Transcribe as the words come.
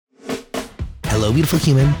Hello, beautiful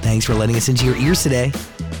human. Thanks for letting us into your ears today.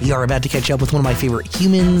 We are about to catch up with one of my favorite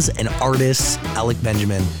humans and artists, Alec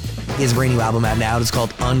Benjamin. He has a brand new album out now. It's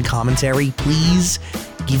called Uncommentary. Please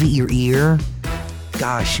give it your ear.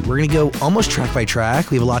 Gosh, we're going to go almost track by track.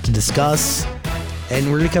 We have a lot to discuss. And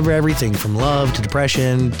we're going to cover everything from love to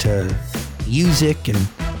depression to music and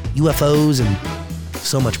UFOs and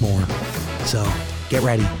so much more. So get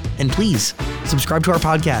ready. And please subscribe to our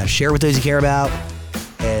podcast. Share with those you care about.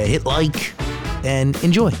 Hit like and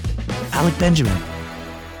enjoy. Alec Benjamin.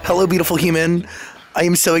 Hello, beautiful human. I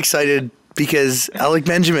am so excited because Alec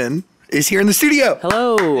Benjamin is here in the studio.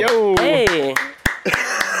 Hello. Yo. Hey.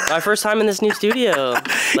 My first time in this new studio.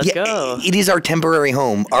 Let's go. It is our temporary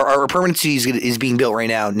home. Our permanent studio is being built right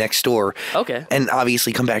now next door. Okay. And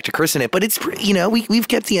obviously come back to christen it. But it's, we've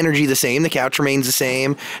kept the energy the same. The couch remains the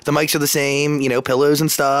same. The mics are the same, pillows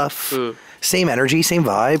and stuff. Same energy, same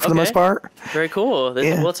vibe for the most part. Very cool.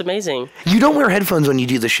 Well, it's amazing. You don't wear headphones when you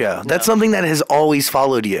do the show. That's something that has always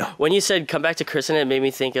followed you. When you said come back to christen it made me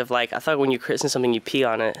think of I thought when you christen something, you pee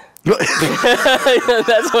on it.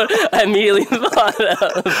 That's what I immediately thought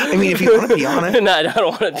of. I mean, if you want to pee on it. No, I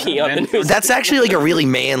don't want to pee on the news. That's actually like a really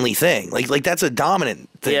manly thing. Like that's a dominant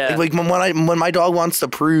thing. Yeah. Like when my dog wants to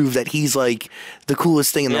prove that he's like the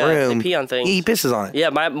coolest thing in the room. They pee on things. He pisses on it. Yeah,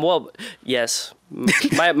 yes.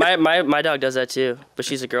 my dog does that too, but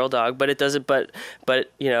she's a girl dog. But it doesn't. But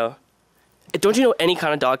don't you know any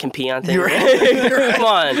kind of dog can pee on things? Come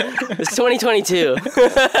on, it's 2022.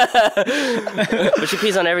 But she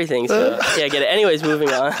pees on everything. So yeah, I get it. Anyways, moving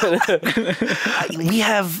on. We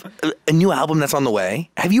have a new album that's on the way.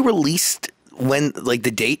 Have you released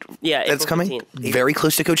the date? Yeah, that's April coming. 15th. Very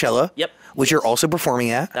close to Coachella. Yep. Which you're also performing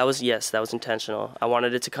at. That was intentional. I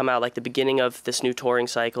wanted it to come out like the beginning of this new touring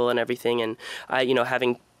cycle and everything. And I,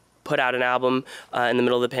 having put out an album in the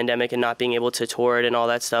middle of the pandemic and not being able to tour it and all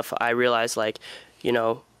that stuff, I realized I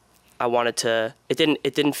wanted to. It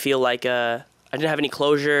didn't feel like I didn't have any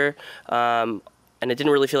closure, and it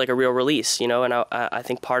didn't really feel like a real release, And I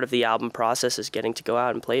think part of the album process is getting to go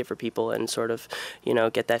out and play it for people and sort of,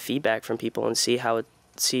 get that feedback from people and see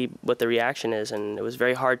what the reaction is. And it was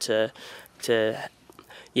very hard to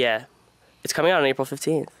it's coming out on April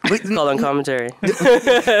 15th. It's called Uncommentary.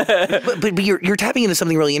 but you're tapping into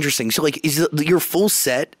something really interesting. So is your full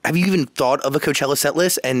set, have you even thought of a Coachella set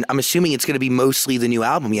list? And I'm assuming it's going to be mostly the new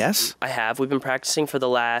album, yes? I have. We've been practicing for the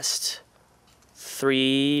last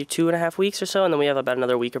 2.5 weeks or so, and then we have about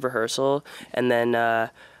another week of rehearsal. And then I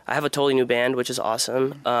have a totally new band, which is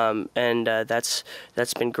awesome, and that's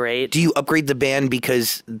been great. Do you upgrade the band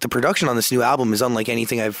because the production on this new album is unlike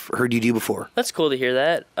anything I've heard you do before? That's cool to hear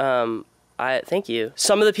that. Thank you.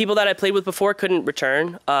 Some of the people that I played with before couldn't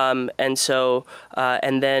return, and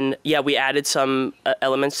then we added some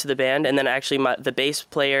elements to the band, and then actually the bass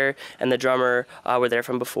player and the drummer were there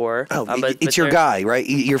from before. Oh, it's your guy, right?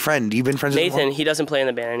 Your friend. You've been friends with Nathan. He doesn't play in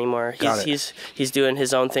the band anymore. He's doing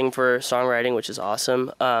his own thing for songwriting, which is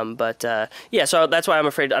awesome. So that's why I'm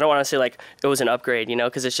afraid. I don't want to say it was an upgrade,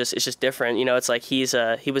 because it's just different. It's like he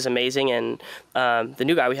was amazing, and the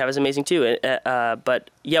new guy we have is amazing too. But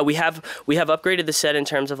yeah, we have upgraded the set in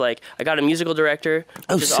terms of I got a musical director,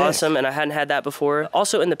 which is awesome, and I hadn't had that before.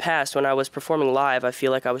 Also in the past, when I was performing live, I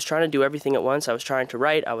feel like I was trying to do everything at once. I was trying to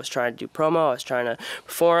write, I was trying to do promo, I was trying to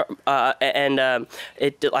perform, I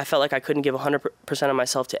felt like I couldn't give 100% of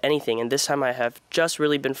myself to anything. And this time I have just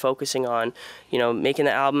really been focusing on, making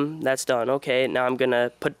the album. That's done. Okay, now I'm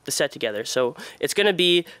gonna put the set together. So it's gonna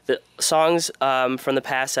be the songs from the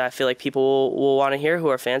past that I feel like people will want to hear who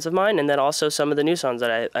are fans of mine, and then also some of the new songs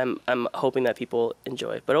that I'm hoping that people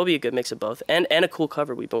enjoy. But it'll be a good mix of both, and a cool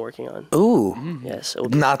cover we've been working on. Ooh. Yes.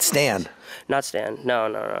 Not Stan. Not Stan. No,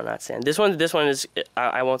 not Stan. This one is,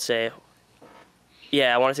 I won't say.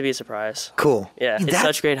 Yeah, I want it to be a surprise. Cool. Yeah, it's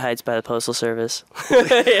Such Great Heights by the Postal Service.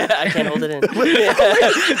 Yeah, I can't hold it in.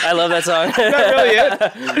 I love that song. Not really it.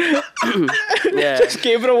 Yeah. Just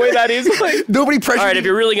gave it away that easily. Nobody pressured. All right, if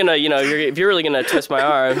you're really gonna twist my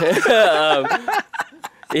arm.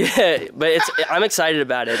 Yeah, but I'm excited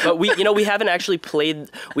about it. But we haven't actually played.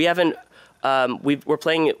 We've been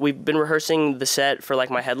rehearsing the set for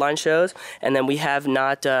my headline shows, and then we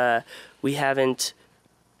haven't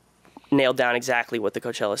nailed down exactly what the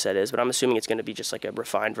Coachella set is, but I'm assuming it's going to be just a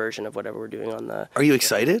refined version of whatever we're doing on the. Are you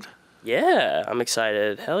excited? Yeah, I'm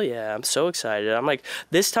excited. Hell yeah, I'm so excited. I'm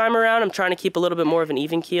this time around, I'm trying to keep a little bit more of an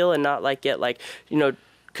even keel and not get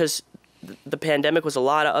because the pandemic was a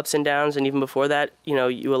lot of ups and downs, and even before that,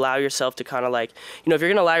 you allow yourself to kind of if you're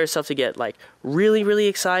going to allow yourself to get really, really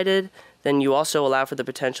excited, then you also allow for the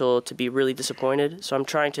potential to be really disappointed. So I'm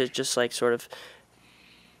trying to just sort of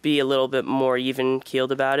be a little bit more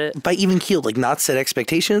even-keeled about it. By even-keeled, like not set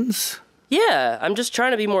expectations? Yeah, I'm just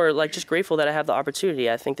trying to be more like just grateful that I have the opportunity.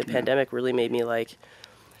 I think the pandemic really made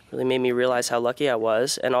me realize how lucky I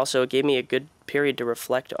was, and also it gave me a good period to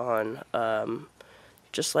reflect on.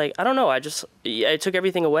 Just like, I don't know, I took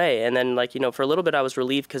everything away, and then like, you know, for a little bit I was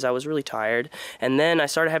relieved because I was really tired, and then I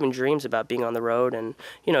started having dreams about being on the road and,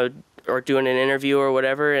 you know, or doing an interview or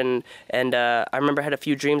whatever, and I remember I had a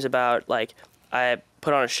few dreams about like I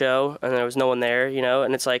put on a show and there was no one there, you know,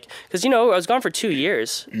 and it's like, because, you know, I was gone for 2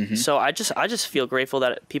 years, so I just feel grateful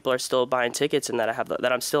that people are still buying tickets and that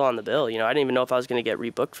that I'm still on the bill, you know. I didn't even know if I was going to get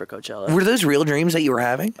rebooked for Coachella. Were those real dreams that you were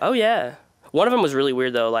having? Oh yeah. One of them was really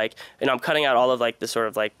weird though, like, and I'm cutting out all of like the sort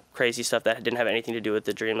of like crazy stuff that didn't have anything to do with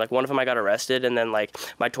the dream. Like one of them I got arrested, and then like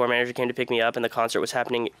my tour manager came to pick me up, and the concert was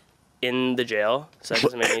happening in the jail, so that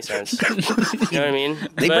doesn't make any sense. You know what I mean?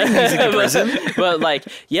 They bring music to prison. But like,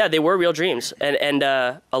 yeah, they were real dreams, and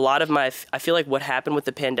a lot of I feel like what happened with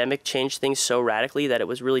the pandemic changed things so radically that it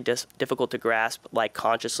was really difficult to grasp like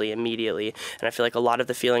consciously immediately. And I feel like a lot of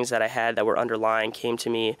the feelings that I had that were underlying came to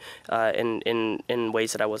me in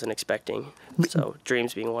ways that I wasn't expecting. So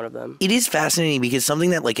dreams being one of them. It is fascinating because something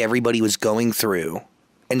that like everybody was going through,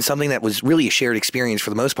 and something that was really a shared experience for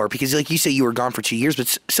the most part, because like you say, you were gone for 2 years,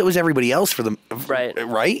 but so was everybody else for the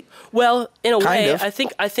right. Well, in a way, of. I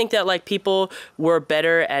think that like people were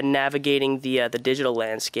better at navigating the digital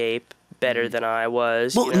landscape better than I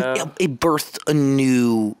was. Well, you know? it birthed a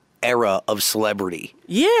new era of celebrity.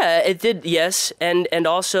 Yeah, it did. Yes, and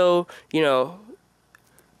also, you know,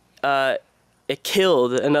 it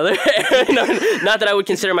killed another. Not that I would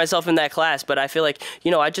consider myself in that class, but I feel like,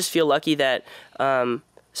 you know, I just feel lucky that.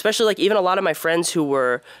 Especially like even a lot of my friends who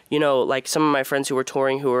were, you know, like some of my friends who were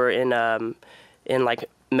touring, who were in like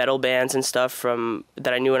metal bands and stuff from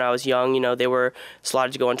that I knew when I was young, you know, they were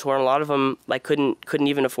slotted to go on tour, and a lot of them like couldn't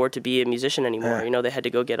even afford to be a musician anymore. Yeah. You know, they had to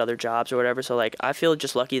go get other jobs or whatever. So like I feel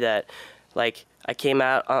just lucky that like I'm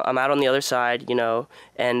out on the other side, you know,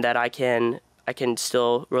 and that I can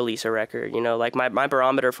still release a record. You know, like my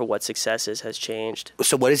barometer for what success is has changed.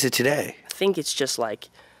 So what is it today? I think it's just like,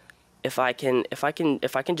 if I can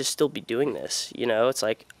just still be doing this, you know, it's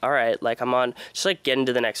like, all right, like I'm on, just like getting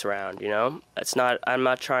to the next round, you know. I'm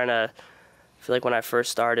not trying to. I feel like when I first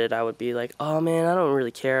started, I would be like, oh man, I don't really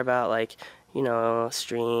care about like, you know,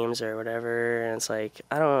 streams or whatever, and it's like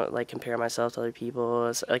I don't like compare myself to other people.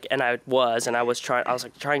 It's like, and I was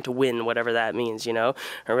trying to win, whatever that means, you know.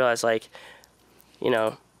 I realized like, you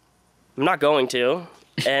know, I'm not going to,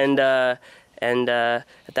 and at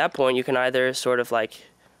that point, you can either sort of like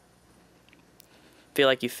feel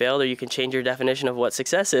like you failed, or you can change your definition of what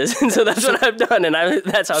success is. And so that's what I've done, and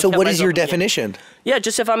that's how. So what is your definition? Yeah,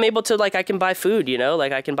 just if I'm able to, like, I can buy food, you know,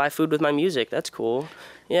 like I can buy food with my music. That's cool.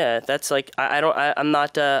 Yeah, that's like I don't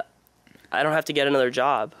have to get another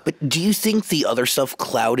job. But do you think the other stuff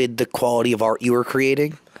clouded the quality of art you were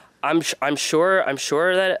creating? I'm sure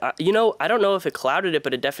that, you know, I don't know if it clouded it,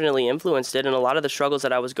 but it definitely influenced it. And a lot of the struggles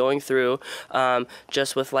that I was going through,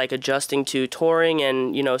 just with like adjusting to touring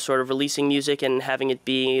and, you know, sort of releasing music and having it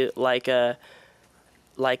be like a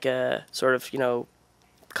sort of, you know,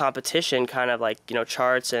 competition, kind of like, you know,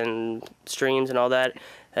 charts and streams and all that,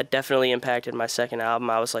 that definitely impacted my second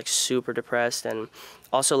album. I was like super depressed, and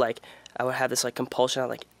also like I would have this like compulsion.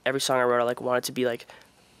 Like every song I wrote, I like wanted to be like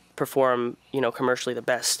perform, you know, commercially the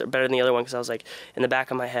best or better than the other one, because I was like, in the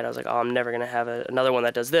back of my head I was like, oh, I'm never gonna have another one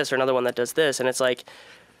that does this or another one that does this. And it's like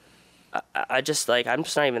I'm just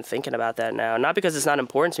not even thinking about that now, not because it's not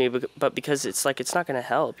important to me, but because it's like it's not gonna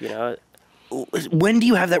help, you know. When do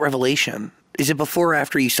you have that revelation? Is it before or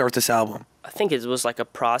after you start this album? I think it was like a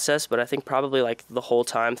process, but I think probably like the whole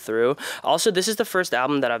time through. Also, this is the first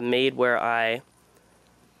album that I've made where I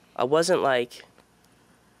wasn't like,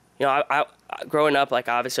 you know, I growing up, like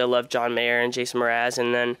obviously I loved John Mayer and Jason Mraz,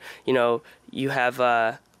 and then, you know, you have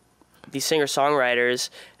these singer-songwriters,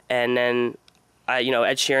 and then you know,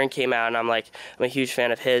 Ed Sheeran came out, and I'm a huge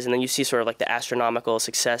fan of his, and then you see sort of like the astronomical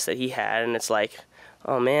success that he had, and it's like,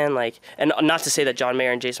 oh man, like, and not to say that John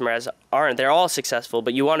Mayer and Jason Mraz aren't, they're all successful,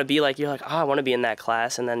 but you want to be like, you're like, oh, I want to be in that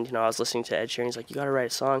class. And then, you know, I was listening to Ed Sheeran, he's like, you got to write a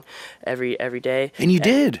song every day. And you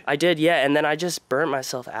did. I did, yeah, and then I just burnt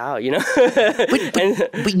myself out, you know.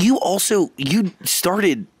 But you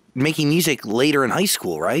started making music later in high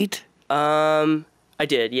school, right? I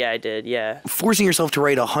did, yeah. Forcing yourself to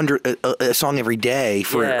write a song every day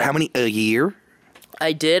for how many, a year?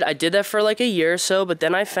 I did that for like a year or so, but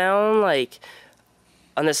then I found like,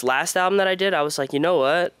 on this last album that I did, I was like, you know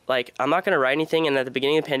what? Like, I'm not going to write anything. And at the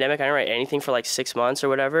beginning of the pandemic, I didn't write anything for like 6 months or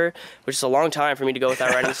whatever, which is a long time for me to go without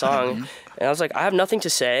writing a song. And I was like, I have nothing to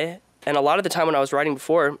say. And a lot of the time when I was writing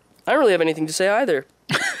before, I don't really have anything to say either.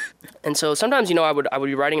 And so sometimes, you know, I would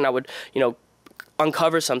be writing and I would, you know,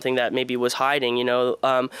 uncover something that maybe was hiding, you know,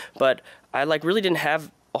 but I like really didn't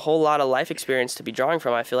have a whole lot of life experience to be drawing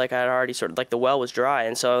from. I feel like I had already sort of like the well was dry.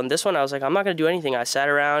 And so in this one, I was like, I'm not going to do anything. I sat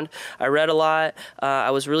around, I read a lot.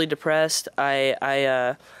 I was really depressed.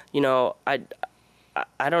 You know, I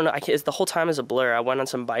don't know. The whole time is a blur. I went on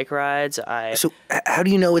some bike rides. So how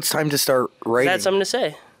do you know it's time to start writing? I had something to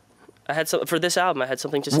say. For this album, I had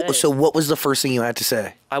something to say. So what was the first thing you had to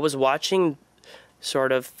say? I was watching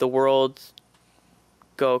sort of the world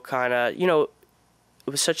go kind of, you know,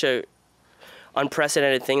 it was such a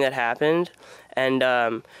unprecedented thing that happened. And,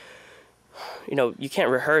 you know, you can't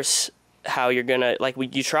rehearse how you're going to, like,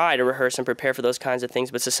 you try to rehearse and prepare for those kinds of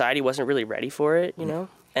things, but society wasn't really ready for it, you know?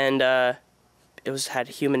 And it had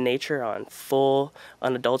human nature on full,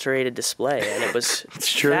 unadulterated display, and it was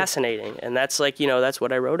fascinating. And that's, like, you know, that's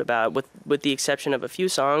what I wrote about, with the exception of a few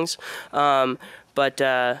songs.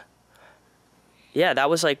 Yeah, that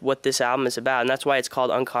was like what this album is about, and that's why it's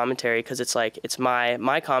called Uncommentary, because it's like it's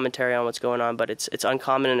my commentary on what's going on, but it's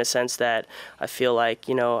uncommon in a sense that I feel like,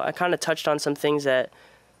 you know, I kind of touched on some things that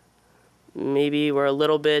maybe were a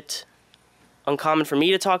little bit uncommon for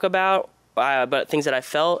me to talk about, but things that I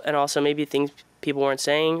felt, and also maybe things people weren't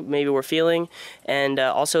saying, maybe were feeling, and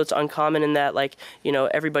also it's uncommon in that, like, you know,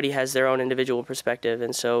 everybody has their own individual perspective,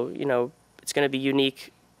 and so, you know, it's going to be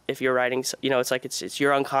unique if you're writing, you know, it's like it's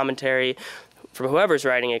your uncommentary from whoever's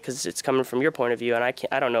writing it, because it's coming from your point of view, and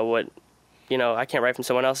I don't know what, you know, I can't write from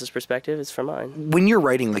someone else's perspective. It's from mine. When you're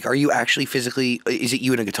writing, like, are you actually physically, is it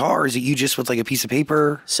you and a guitar, or is it you just with like a piece of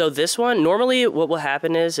paper? So this one, normally what will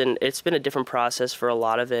happen is, and it's been a different process for a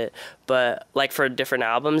lot of it, but like for different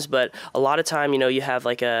albums, but a lot of time, you know, you have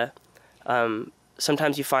like a,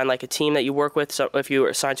 sometimes you find like a team that you work with. So if you are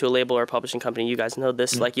assigned to a label or a publishing company, you guys know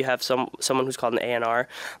this. Mm-hmm. Like you have someone who's called an A&R,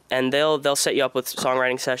 and they'll set you up with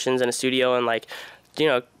songwriting sessions in a studio and, like, you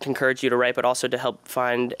know, encourage you to write, but also to help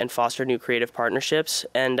find and foster new creative partnerships.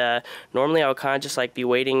 And normally I would kind of just like be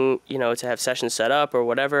waiting, you know, to have sessions set up or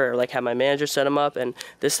whatever, or like have my manager set them up. And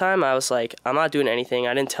this time I was like, I'm not doing anything.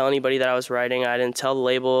 I didn't tell anybody that I was writing. I didn't tell the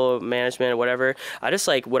label, management, or whatever. I just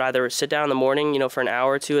like would either sit down in the morning, you know, for an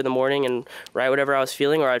hour or two in the morning and write whatever I was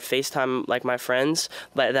feeling, or I'd FaceTime like my friends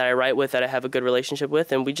that I write with, that I have a good relationship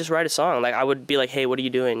with, and we just write a song. Like I would be like, hey, what are you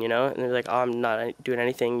doing? You know, and they're like, oh, I'm not doing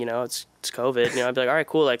anything. You know, it's COVID, you know. I'd be like, all right,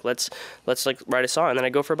 cool, like let's like write a song, and then I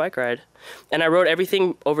go for a bike ride. And I wrote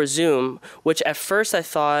everything over Zoom, which at first I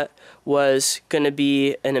thought was going to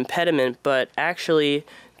be an impediment, but actually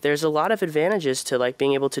there's a lot of advantages to like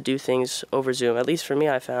being able to do things over Zoom, at least for me,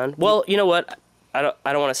 I found. Well, you know what? I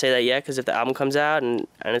don't want to say that yet, because if the album comes out and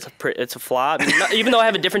it's a flop, even though I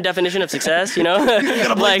have a different definition of success, you know,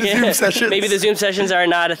 like maybe the Zoom sessions are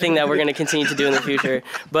not a thing that we're going to continue to do in the future.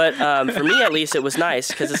 But for me, at least, it was nice,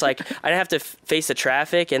 because it's like I didn't have to face the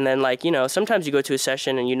traffic, and then, like, you know, sometimes you go to a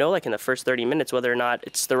session and you know, like in the first 30 minutes whether or not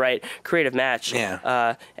it's the right creative match.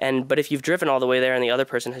 Yeah. But if you've driven all the way there and the other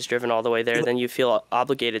person has driven all the way there, then you feel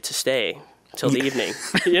obligated to stay till the evening,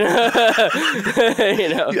 you know? You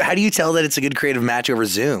know. How do you tell that it's a good creative match over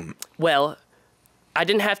Zoom? Well, I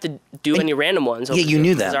didn't have to do any random ones. Yeah, you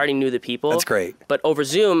knew them. Because I already knew the people. That's great. But over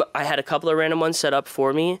Zoom, I had a couple of random ones set up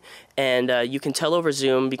for me, and you can tell over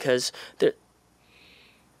Zoom because you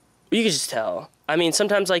can just tell. I mean,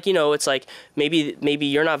 sometimes, like, you know, it's like maybe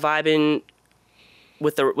you're not vibing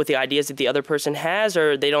with the ideas that the other person has,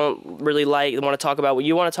 or they don't really want to talk about what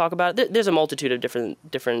you want to talk about. There's a multitude of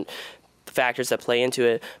different factors that play into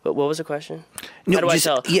it. But what was the question? No, how do I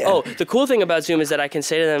tell? Yeah. Oh, the cool thing about Zoom is that I can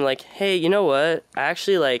say to them, like, hey, you know what? I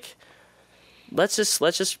actually, like, let's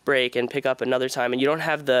just break and pick up another time. And you don't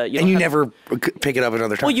have the... You never pick it up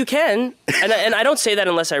another time? Well, you can. And I don't say that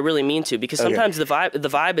unless I really mean to, because sometimes the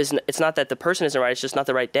vibe is... It's not that the person isn't right, it's just not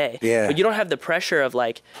the right day. Yeah. But you don't have the pressure of,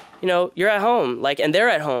 like, you know, you're at home, like, and they're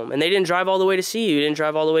at home, and they didn't drive all the way to see you. You didn't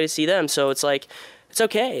drive all the way to see them. So it's like... It's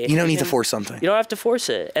okay. You don't need to force something. You don't have to force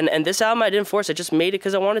it. And this album, I didn't force it. I just made it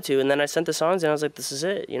because I wanted to. And then I sent the songs, and I was like, this is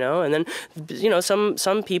it, you know? And then, you know,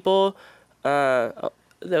 some people, they'll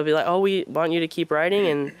be like, oh, we want you to keep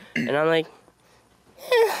writing. And I'm like,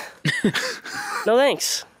 no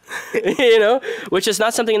thanks. You know? Which is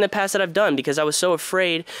not something in the past that I've done, because I was so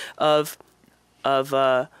afraid of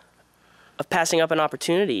passing up an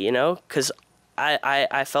opportunity, you know? Because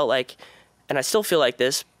I felt like, and I still feel like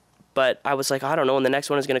this, but I was like, I don't know when the next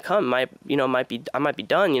one is going to come. I might be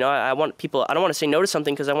done. I want people, I don't want to say no to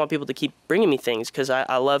something because I want people to keep bringing me things because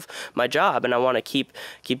I love my job and I want to keep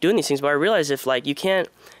doing these things. But I realized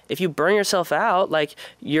if you burn yourself out, like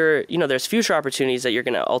there's future opportunities that you're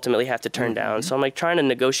going to ultimately have to turn down. So I'm like trying to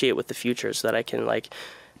negotiate with the future so that I can I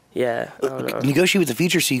don't know. Negotiate with the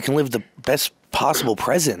future so you can live the best possible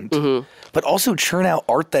present, but also churn out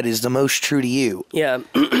art that is the most true to you. Yeah.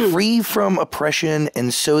 Free from oppression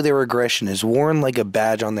and so their aggression is worn like a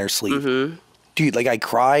badge on their sleeve. Dude, like I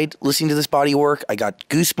cried listening to this body of work. I got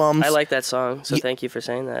goosebumps. I like that song, so thank you for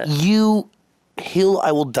saying that. You, Hill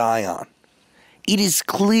I Will Die On. It is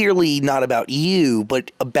clearly not about you,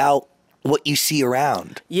 but about what you see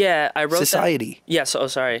around. Yeah, I wrote society. That. Yeah, so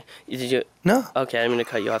sorry. Did you? No. Okay, I'm gonna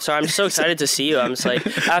cut you off. Sorry, I'm just so excited to see you. I'm just like,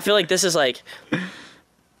 I feel like this is like,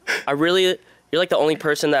 you're like the only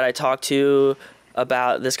person that I talk to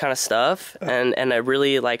about this kind of stuff, and I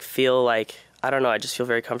really like feel like, I don't know, I just feel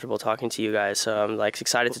very comfortable talking to you guys, so I'm like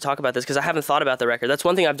excited to talk about this because I haven't thought about the record. That's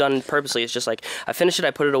one thing I've done purposely. It's just like I finished it,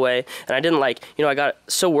 I put it away, and I didn't I got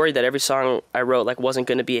so worried that every song I wrote like wasn't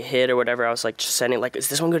going to be a hit or whatever. I was like just sending like, is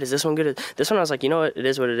this one good? Is this one good? This one I was like, you know what? It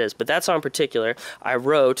is what it is. But that song in particular, I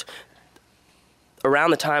wrote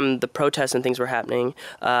around the time the protests and things were happening.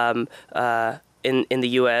 In the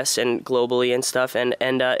U.S. and globally and stuff, and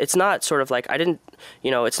it's not sort of like I didn't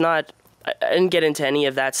get into any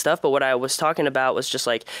of that stuff, but what I was talking about was just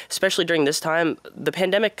like, especially during this time, the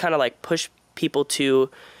pandemic kind of like pushed people to,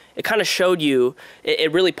 it kind of showed you,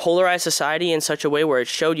 it really polarized society in such a way where it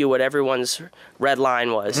showed you what everyone's red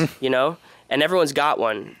line was, and everyone's got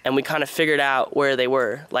one, and we kind of figured out where they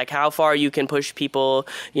were, like how far you can push people,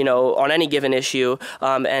 on any given issue,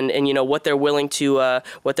 and what they're willing to,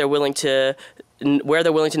 where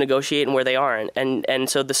they're willing to negotiate and where they aren't, and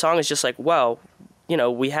so the song is just like, wow,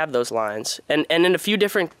 we have those lines. And in a few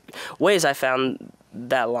different ways I found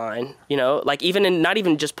that line, like even not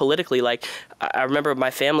even just politically, like I remember my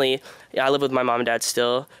family, I live with my mom and dad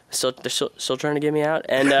still they're still trying to get me out.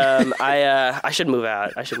 And I should move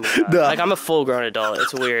out. No. Like I'm a full grown adult.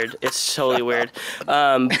 It's weird. It's totally weird.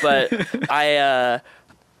 But I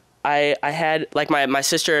had like my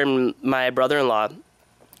sister and my brother-in-law,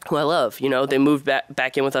 who I love, they moved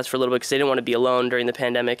back in with us for a little bit because they didn't want to be alone during the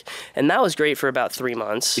pandemic. And that was great for about 3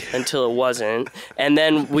 months until it wasn't. And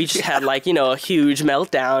then we just had like, a huge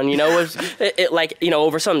meltdown,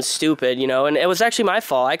 over something stupid, and it was actually my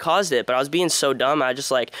fault. I caused it, but I was being so dumb. I was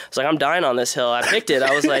like, I'm dying on this hill. I picked it.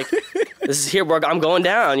 I was like, this is here where I'm going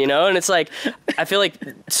down, and it's like, I feel like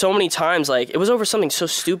so many times, like it was over something so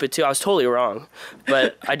stupid too. I was totally wrong,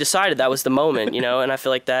 but I decided that was the moment, and I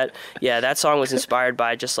feel like that song was inspired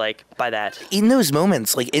by just like by that. In those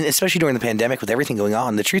moments, like especially during the pandemic with everything going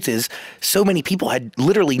on, the truth is so many people had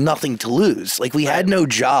literally nothing to lose. Like we had no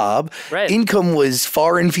job, income was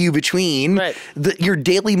far and few between, your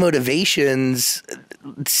daily motivations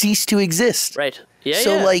ceased to exist.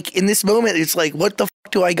 So like in this moment, it's like, what the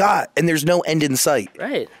fuck do I got? And there's no end in sight.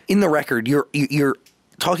 In the record, you're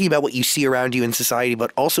talking about what you see around you in society,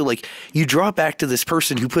 but also like you draw back to this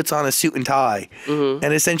person who puts on a suit and tie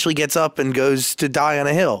and essentially gets up and goes to die on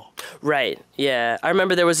a hill. Yeah. I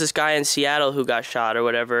remember there was this guy in Seattle who got shot or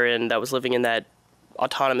whatever, and that was living in that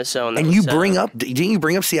autonomous zone. And you didn't you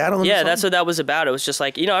bring up Seattle? Yeah, that's what that was about. It was just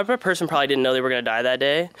like, a person probably didn't know they were going to die that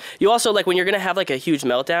day. You also, like, when you're going to have like a huge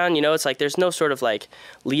meltdown, it's like there's no sort of like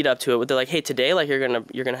lead up to it. They're like, hey, today, like you're going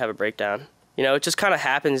to have a breakdown. It just kind of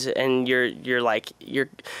happens, and you're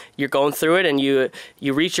going through it, and you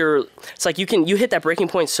reach your. It's like you hit that breaking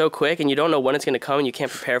point so quick, and you don't know when it's going to come, and you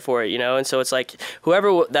can't prepare for it, And so it's like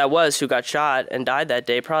whoever that was who got shot and died that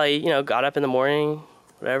day probably got up in the morning,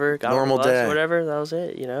 whatever, got normal on the bus day, or whatever. That was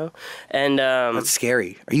it, And that's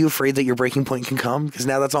scary. Are you afraid that your breaking point can come? Because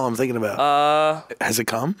now that's all I'm thinking about. Has it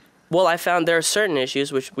come? Well, I found there are certain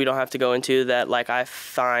issues, which we don't have to go into, that like I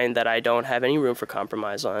find that I don't have any room for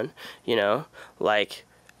compromise on, like,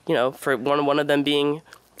 for one of them being,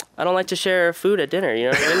 I don't like to share food at dinner,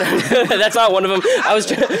 That's not one of them. I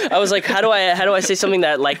was like, how do I say something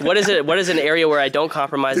that, like, what is an area where I don't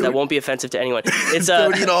compromise that won't be offensive to anyone? It's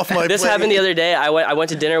don't eat off my this plate. Happened the other day. I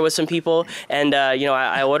went to dinner with some people, and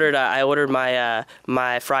I ordered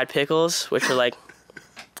my fried pickles, which are like,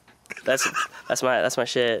 that's my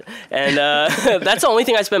shit, and that's the only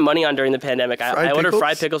thing I spent money on during the pandemic. I ordered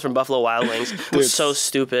fried pickles from Buffalo Wild Wings. It was so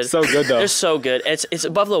stupid. So good though. They're so good. It's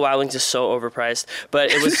Buffalo Wild Wings is so overpriced, but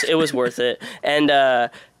it was worth it. And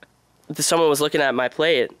someone was looking at my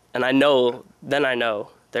plate, and I know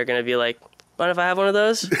they're gonna be like, mind if I have one of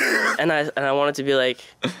those? And I wanted to be like,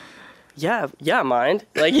 mind.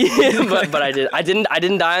 Like, but I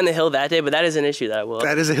didn't die on the hill that day. But that is an issue that I will.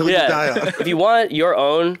 That is a hill you die on. If you want your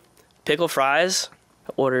own pickle fries,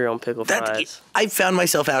 order your own pickle fries. I've found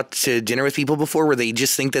myself out to dinner with people before where they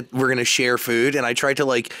just think that we're going to share food. And I try to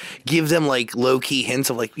like give them like low key hints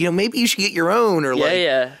of like, maybe you should get your own or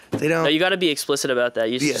they don't. No, you got to be explicit about that.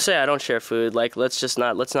 You just say, I don't share food. Like, let's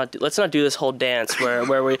not do this whole dance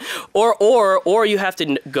where we, or you have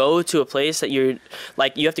to go to a place that you're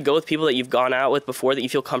like, you have to go with people that you've gone out with before that you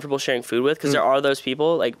feel comfortable sharing food with. Cause there are those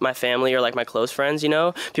people like my family or like my close friends,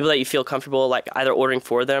 people that you feel comfortable like either ordering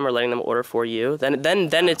for them or letting them order for you. Then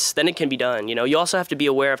it can be done. You also have to be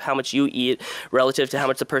aware of how much you eat relative to how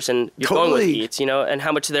much the person you're going with eats, and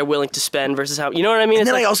how much they're willing to spend versus how, you know what I mean? And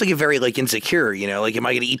then I also get very like insecure, like, am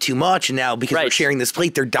I going to eat too much? And now because we're sharing this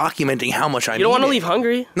plate, they're documenting how much I'm eating. You don't want to leave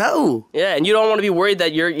hungry. No. Yeah, and you don't want to be worried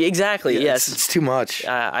that you're exactly. Yes. It's too much.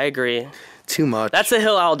 I agree. Too much. That's the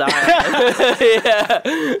hill I'll die on.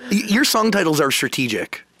 Yeah. Your song titles are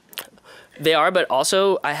strategic. They are, but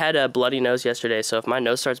also I had a bloody nose yesterday, so if my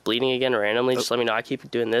nose starts bleeding again randomly, just let me know. I keep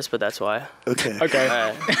doing this, but that's why. Okay.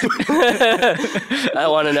 I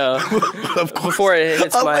want to know. Of course. Before it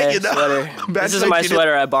hits my sweater. This isn't my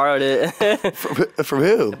sweater. I borrowed it. From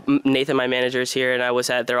who? Nathan, my manager, is here, and I was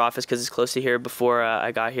at their office because it's close to here before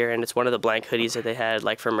I got here, and it's one of the blank hoodies that they had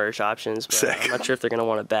like for merch options. But Sick. I'm not sure if they're going to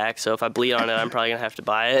want it back, so if I bleed on it, I'm probably going to have to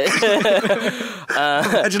buy it.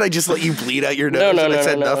 Imagine I just let you bleed out your nose and I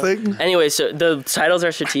said nothing. Anyway, so the titles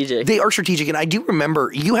are strategic. They are strategic, and I do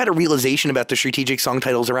remember you had a realization about the strategic song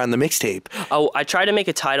titles around the mixtape. Oh, I tried to make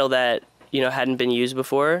a title that, hadn't been used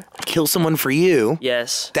before. Kill Someone for You.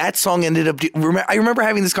 Yes. That song ended up... I remember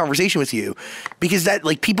having this conversation with you because that,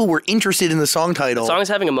 like, people were interested in the song title. The song is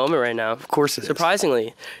having a moment right now. Of course it is.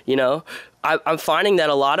 Surprisingly, I'm finding that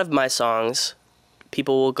a lot of my songs,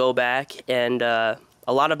 people will go back and...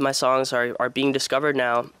 a lot of my songs are being discovered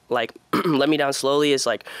now. Like, Let Me Down Slowly is,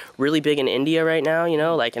 like, really big in India right now,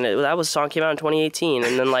 like, and that song came out in 2018.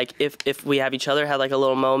 And then, like, If We Have Each Other had, like, a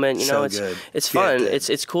little moment, it's fun. Yeah,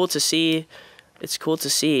 it's cool to see. It's cool to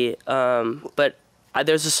see. But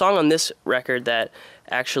there's a song on this record that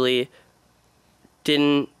actually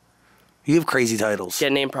didn't... You have crazy titles.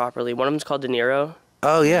 Get named properly. One of them's called De Niro.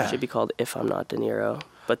 Oh, yeah. It should be called If I'm Not De Niro.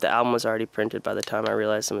 But the album was already printed by the time I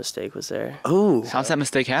realized the mistake was there. Oh. How's that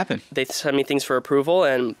mistake happen? They send me things for approval,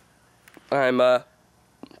 and I'm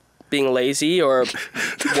being lazy or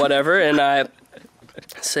whatever, and I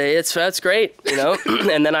say, that's great,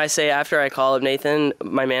 And then I say, after I call up Nathan,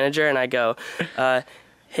 my manager, and I go,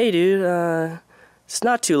 hey, dude, it's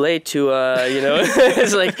not too late to,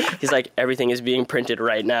 it's like, he's like, everything is being printed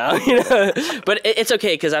right now, But it's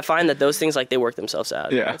okay, because I find that those things, like, they work themselves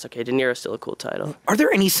out. Yeah. It's okay. De Niro's still a cool title. Are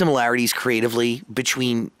there any similarities creatively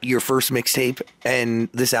between your first mixtape and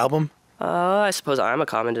this album? I suppose I'm a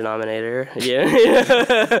common denominator.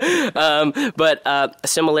 Yeah. But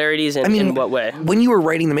similarities in what way? When you were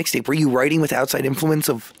writing the mixtape, were you writing with outside influence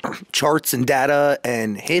of charts and data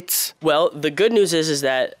and hits? Well, the good news is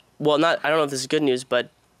that, I don't know if this is good news,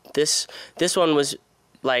 but this one was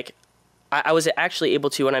like, I was actually able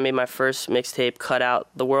to, when I made my first mixtape, cut out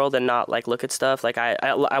the world and not like look at stuff. Like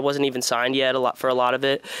I wasn't even signed yet for a lot of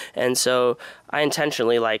it, and so I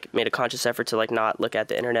intentionally like made a conscious effort to like not look at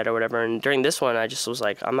the internet or whatever. And during this one, I just was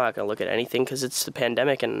like, I'm not gonna look at anything because it's the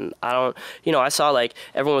pandemic, and I don't, I saw like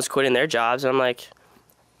everyone was quitting their jobs, and I'm like,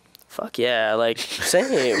 fuck yeah, like,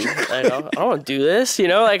 same. I don't want to do this,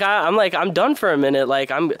 like, I'm done for a minute. Like,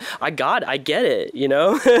 I get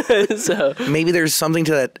it, So maybe there's something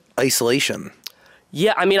to that isolation.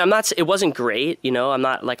 Yeah, it wasn't great, I'm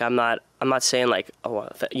not saying like, oh,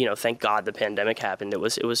 thank God the pandemic happened. It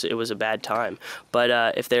was a bad time.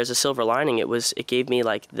 But if there's a silver lining, it gave me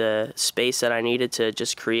like the space that I needed to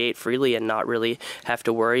just create freely and not really have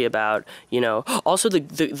to worry about, Also,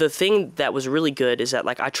 the thing that was really good is that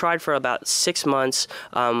like I tried for about 6 months,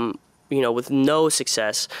 with no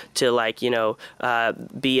success to like,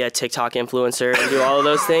 be a TikTok influencer and do all of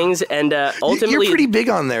those things. And ultimately... You're pretty big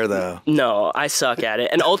on there, though. No, I suck at it.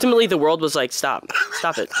 And ultimately the world was like, stop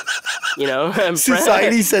it.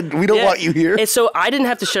 Society said, we don't want you here. And so I didn't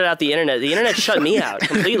have to shut out the internet. The internet shut me out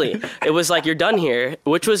completely. It was like, you're done here,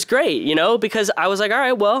 which was great, because I was like, all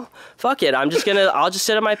right, well, fuck it. I'll just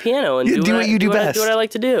sit at my piano and do what you do best. Do what I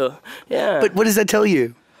like to do. Yeah. But what does that tell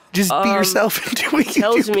you? Just be yourself and do what you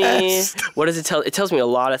do best. What does it tell? It tells me a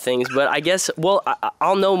lot of things, but I guess,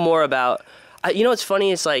 I'll know more about, what's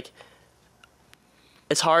funny, it's like,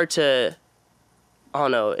 it's hard to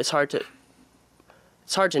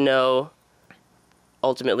know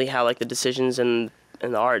ultimately how like the decisions and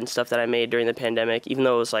and the art and stuff that I made during the pandemic, even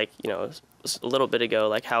though it was like, it was a little bit ago,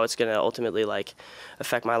 like how it's going to ultimately like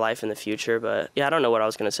affect my life in the future. But yeah, I don't know what I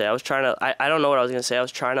was going to say. I don't know what I was going to say. I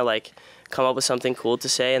was trying to like come up with something cool to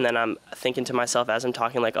say, and then I'm thinking to myself as I'm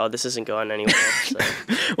talking like, oh, this isn't going anywhere. So.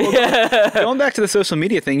 Going back to the social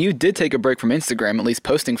media thing, you did take a break from Instagram, at least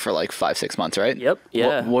posting for like 5-6 months, right? Yep.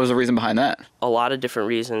 Yeah. What was the reason behind that? A lot of different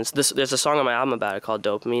reasons. There's a song on my album about it called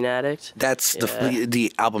Dopamine Addict. That's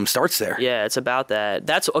the album starts there. Yeah, it's about that.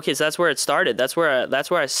 So that's where it started. That's where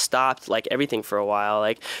I stopped like everything for a while.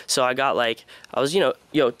 Like, so I got like, I was,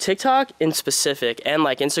 TikTok in specific and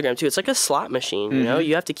like Instagram too. It's like a slot machine, you know?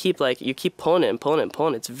 You have to keep like, you keep pulling it and pulling it and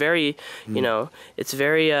pulling it. It's very, it's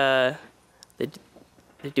very,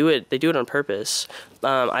 they do it on purpose.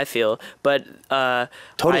 I feel, but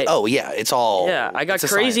totally. It's all. Yeah, I got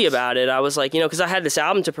crazy about it. I was like, because I had this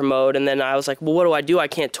album to promote, and then I was like, well, what do I do? I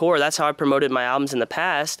can't tour. That's how I promoted my albums in the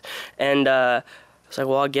past, and I was like,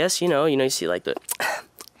 well, I guess you see like the.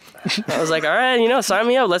 I was like, all right, sign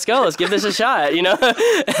me up. Let's go. Let's give this a shot,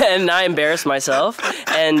 And I embarrassed myself,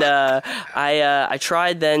 and I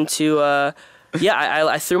tried then to.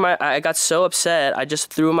 I got so upset. I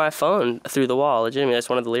just threw my phone through the wall. Legitimately, that's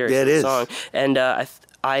one of the lyrics of the song. And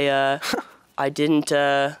I didn't.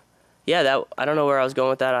 I don't know where I was going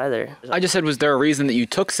with that either. I just said, was there a reason that you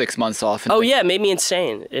took 6 months off? And it made me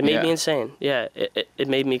insane. It made me insane. Yeah, it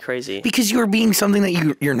made me crazy. Because you were being something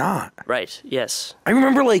that you're not. Right. Yes. I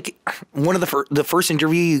remember like one of the first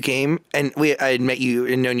interview you came, and I had met you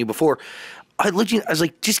and known you before. I looked at you, I was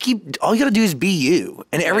like, all you gotta do is be you,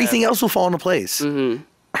 and everything else will fall into place. Mm-hmm.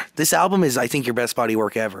 This album is, I think, your best body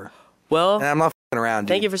work ever. Well, and I'm not f***ing around, dude.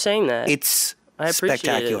 Thank you for saying that. I appreciate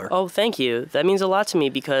spectacular. It. Oh, thank you. That means a lot to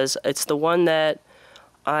me because it's the one that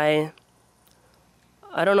I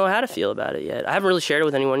don't know how to feel about it yet. I haven't really shared it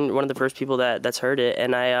with anyone. One of the first people that's heard it,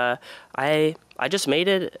 and I just made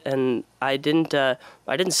it, and I didn't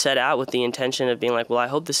set out with the intention of being like, well, I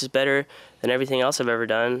hope this is better than everything else I've ever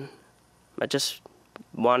done. I just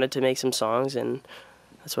wanted to make some songs, and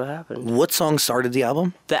that's what happened. What song started the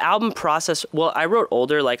album? The album process, well, I wrote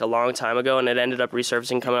Older like a long time ago, and it ended up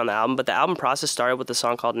resurfacing coming on the album, but the album process started with a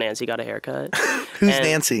song called Nancy Got a Haircut. Who's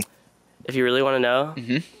Nancy? If you really want to know?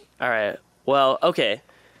 Mm-hmm. All right. Well, okay.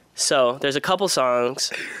 So there's a couple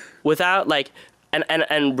songs without like,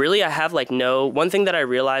 and really I have like one thing that I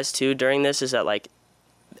realized too during this is that like,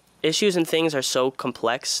 issues and things are so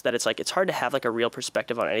complex that it's like it's hard to have like a real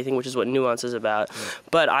perspective on anything, which is what Nuance is about. Yeah.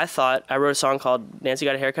 But I wrote a song called Nancy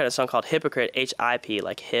Got a Haircut, a song called Hypocrite, H-I-P,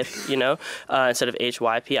 like hip, instead of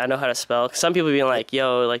H-Y-P. I know how to spell. Some people being like,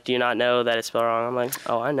 yo, like, do you not know that it's spelled wrong? I'm like,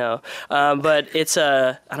 oh, I know. But it's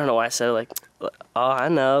I don't know why I said it like, oh, I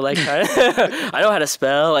know, like, I know how to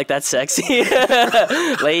spell, like, that's sexy.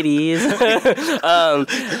 Ladies.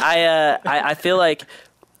 I feel like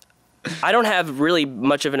I don't have really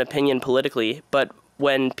much of an opinion politically, but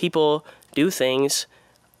when people do things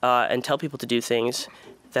and tell people to do things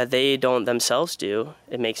that they don't themselves do,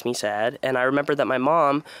 it makes me sad. And I remember that my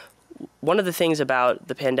mom, one of the things about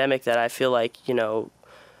the pandemic that I feel like,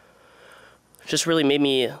 just really made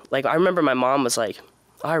me, like, I remember my mom was like,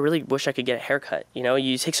 oh, I really wish I could get a haircut.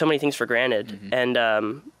 You take so many things for granted. Mm-hmm.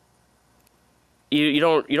 And you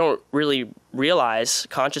don't really realize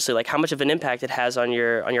consciously like how much of an impact it has on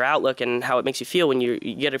your outlook and how it makes you feel when you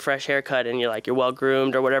get a fresh haircut and you're well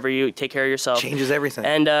groomed or whatever, you take care of yourself. Changes everything.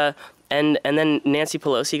 And then Nancy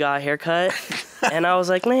Pelosi got a haircut, and I was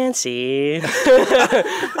like, Nancy,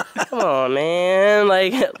 come on, man,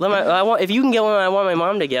 like if you can get one, I want my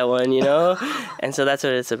mom to get one, And so that's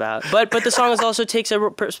what it's about. But the song also takes a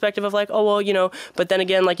perspective of like, oh well, but then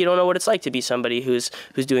again, like you don't know what it's like to be somebody who's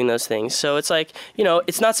doing those things. So it's like,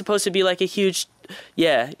 it's not supposed to be like a huge,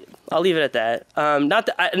 yeah. I'll leave it at that.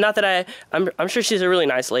 I'm sure she's a really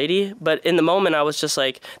nice lady, but in the moment I was just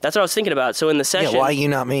like, that's what I was thinking about. So in the session, yeah, why you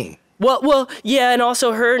not me? Well, yeah, and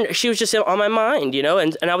also she was just on my mind,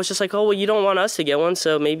 and I was just like, oh, well, you don't want us to get one,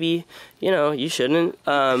 so maybe, you shouldn't,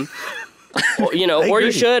 or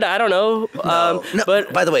you should, I don't know. No,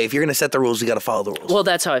 but by the way, if you're gonna set the rules, you got to follow the rules. Well,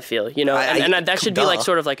 that's how I feel, and that should be like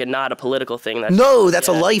sort of like not a political thing. That's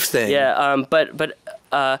a life thing. Yeah, but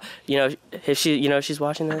if she's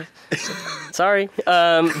watching this, sorry.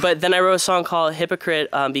 But then I wrote a song called Hypocrite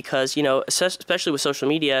because, especially with social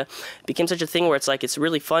media, it became such a thing where it's like it's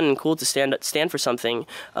really fun and cool to stand for something.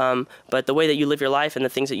 But the way that you live your life and the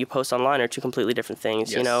things that you post online are two completely different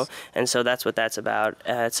things, yes. And so that's what that's about.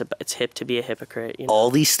 It's hip to be a hypocrite.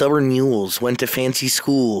 All these stubborn mules went to fancy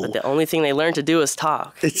school. But the only thing they learned to do is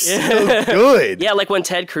talk. It's so good. Yeah, like when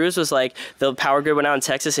Ted Cruz was like, the power grid went out in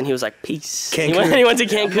Texas and he was like, peace. Cancun. He went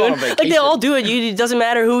to Cancun. Like they all do it. It doesn't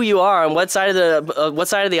matter who you are on what side of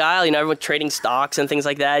the aisle. You know, everyone trading stocks and things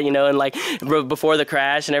like that. You know, and like before the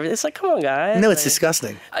crash and everything. It's like, come on, guys. No, it's like,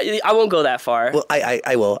 disgusting. I won't go that far. Well,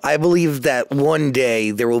 I will. I believe that one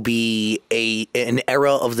day there will be an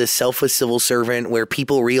era of the selfless civil servant where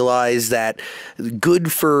people realize that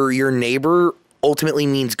good for your neighbor ultimately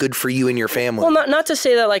means good for you and your family. Well, not to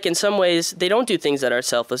say that, like, in some ways they don't do things that are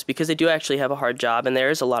selfless, because they do actually have a hard job and there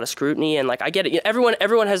is a lot of scrutiny, and like I get it.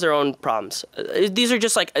 Everyone has their own problems. These are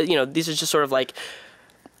just like, these are just sort of like,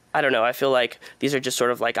 I don't know. I feel like these are just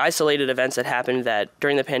sort of like isolated events that happened that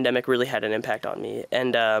during the pandemic really had an impact on me.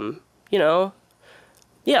 And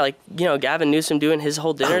yeah, like, Gavin Newsom doing his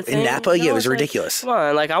whole dinner thing. In Napa, yeah, it was like, ridiculous. Come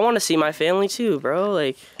on, like, I want to see my family too, bro.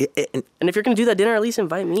 Like, and if you're going to do that dinner, at least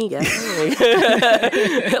invite me, Gavin. Like,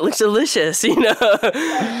 it looks delicious,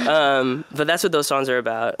 But that's what those songs are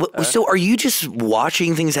about. So are you just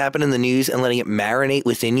watching things happen in the news and letting it marinate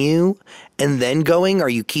within you and then going? Are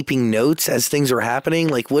you keeping notes as things are happening?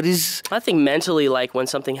 Like, what is... I think mentally, like, when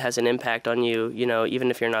something has an impact on you,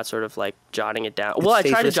 even if you're not sort of, like, jotting it down. Well, I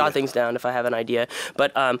try to jot things down if I have an idea.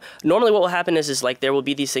 But normally what will happen is like there will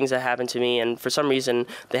be these things that happen to me, and for some reason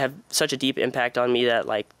they have such a deep impact on me that,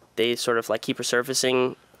 like, they sort of, like, keep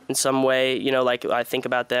resurfacing in some way, like I think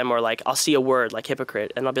about them, or like I'll see a word like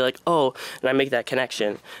hypocrite and I'll be like, oh, and I make that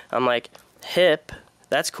connection. I'm like, hip,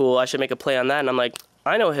 that's cool, I should make a play on that. And I'm like,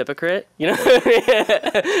 I know hypocrite, and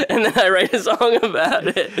then I write a song about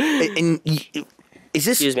it. And is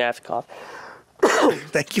this... Excuse me, I have to cough.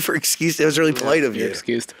 Thank you for excusing. That was really polite of you. You're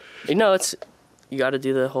excused. You got to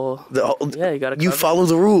do the whole... Yeah, you got to... You follow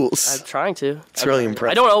the rules. I'm trying to. It's really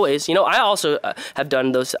impressive. I don't always. I also have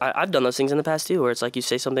done those... I've done those things in the past too, where it's like you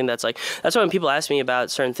say something that's like... That's why when people ask me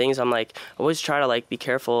about certain things, I'm like, I always try to, like, be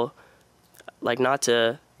careful, like, not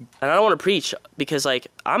to... And I don't want to preach, because, like,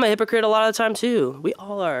 I'm a hypocrite a lot of the time too. We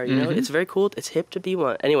all are, It's very cool. It's hip to be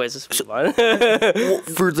one. Anyways, this is fun. Well,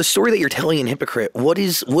 for the story that you're telling in Hypocrite, what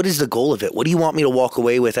is the goal of it? What do you want me to walk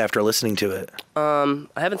away with after listening to it? I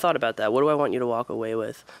haven't thought about that. What do I want you to walk away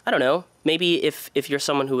with? I don't know. Maybe if you're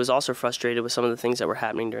someone who was also frustrated with some of the things that were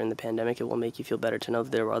happening during the pandemic, it will make you feel better to know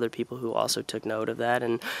that there were other people who also took note of that,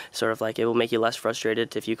 and sort of like it will make you less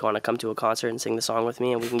frustrated if you want to come to a concert and sing the song with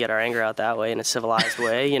me, and we can get our anger out that way in a civilized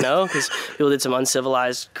way, because people did some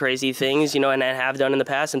uncivilized, crazy things, and have done in the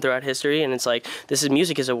past and throughout history, and it's like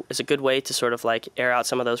music is a good way to sort of like air out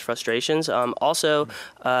some of those frustrations. Also,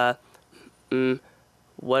 what do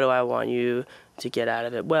I want you to get out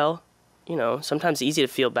of it? Well, sometimes it's easy to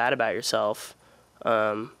feel bad about yourself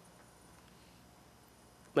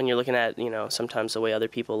when you're looking at, sometimes the way other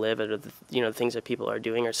people live, or the things that people are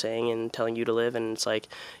doing or saying and telling you to live. And it's like,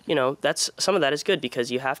 some of that is good, because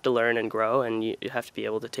you have to learn and grow, and you have to be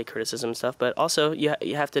able to take criticism and stuff. But also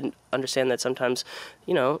you have to understand that sometimes,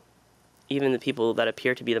 even the people that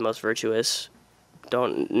appear to be the most virtuous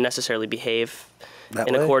don't necessarily behave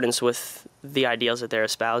in accordance with the ideals that they're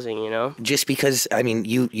espousing, Just because, I mean,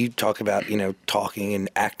 you talk about, talking and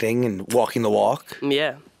acting and walking the walk.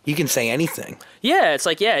 Yeah. You can say anything. Yeah, it's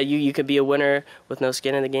like, you could be a winner with no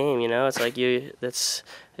skin in the game, It's like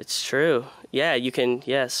it's true. Yeah, you can,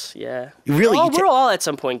 yes, yeah. Really? We're all at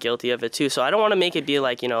some point guilty of it too, so I don't want to make it be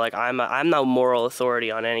like, like I'm no moral authority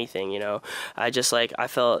on anything, I just like, I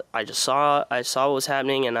saw what was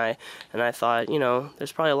happening, and I thought,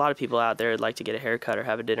 there's probably a lot of people out there who'd like to get a haircut or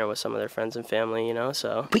have a dinner with some of their friends and family,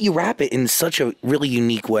 so. But you rap it in such a really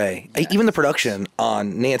unique way. Even the production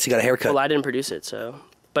on Nancy Got a Haircut. Well, I didn't produce it, so.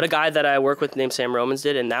 But a guy that I work with named Sam Romans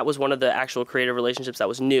did, and that was one of the actual creative relationships that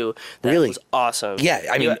was new. That was awesome. Yeah,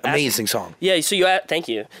 I mean, amazing song. Yeah, so thank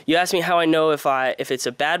you. You asked me how I know if it's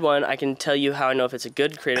a bad one. I can tell you how I know if it's a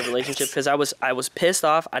good creative relationship, because I was pissed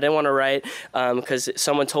off. I didn't want to write because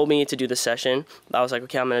someone told me to do the session. I was like,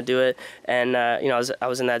 okay, I'm gonna do it, and I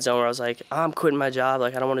was in that zone where I was like, I'm quitting my job.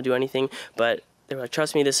 Like, I don't want to do anything, but they were like,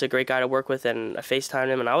 trust me, this is a great guy to work with, and I FaceTimed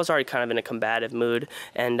him, and I was already kind of in a combative mood,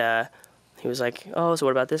 and he was like, oh, so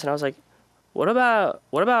what about this? And I was like, what about,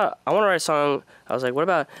 I want to write a song. I was like, what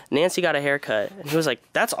about Nancy Got a Haircut? And he was like,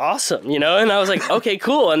 that's awesome, And I was like, okay,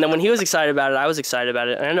 cool. And then when he was excited about it, I was excited about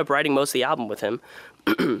it. And I ended up writing most of the album with him.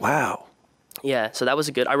 Wow. Yeah, so that was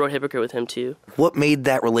I wrote Hypocrite with him too. What made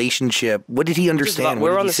that relationship, what did he understand? We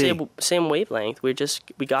were on the same wavelength. We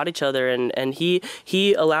got each other, and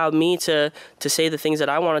he allowed me to say the things that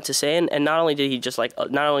I wanted to say. And not only did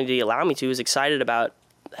he allow me to, he was excited about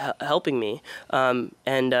helping me.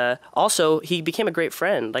 And also, he became a great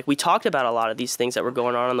friend. Like, we talked about a lot of these things that were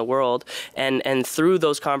going on in the world, and through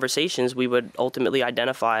those conversations, we would ultimately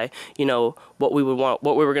identify, what we would want,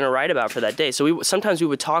 what we were going to write about for that day. So sometimes we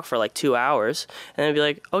would talk for like 2 hours, and then be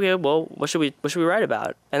like, okay, well, what should we write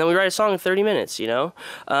about? And then we write a song in 30 minutes,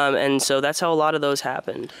 and so that's how a lot of those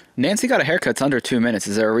happened. Nancy Got a Haircut's under 2 minutes.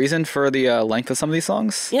 Is there a reason for the length of some of these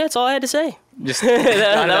songs? Yeah, that's all I had to say. Just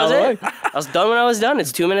that was it. I was done when I was done.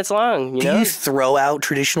 It's 2 minutes long. Do you throw out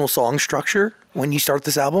traditional song structure when you start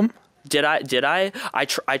this album? Did I?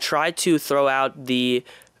 I tried to throw out the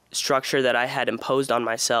structure that I had imposed on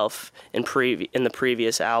myself in the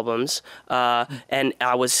previous albums, and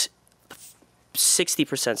I was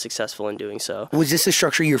 60% successful in doing so. Was this a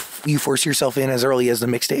structure you forced yourself in as early as the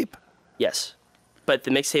mixtape? Yes, but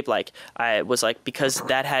the mixtape, I was because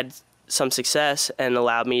that had some success and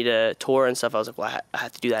allowed me to tour and stuff. I was like, well, I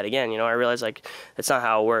have to do that again. I realized that's not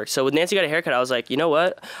how it works. So with Nancy Got a Haircut, I was like, you know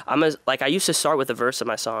what? I used to start with the verse of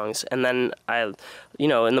my songs, and then in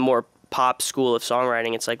the more pop school of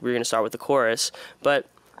songwriting, it's like we're gonna start with the chorus. But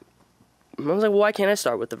I was like, well, why can't I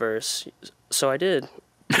start with the verse? So I did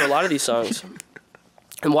for a lot of these songs.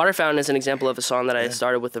 And Water Fountain is an example of a song that I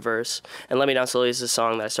started with the verse, and Let Me Down Slowly is a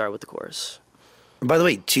song that I started with the chorus. By the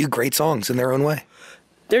way, 2 great songs in their own way.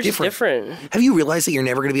 They're just different. Have you realized that you're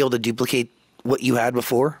never going to be able to duplicate what you had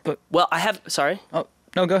before? Well, I have. Sorry. Oh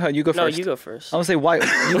no, go ahead. You go first. No, you go first. I was say why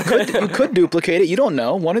you could duplicate it. You don't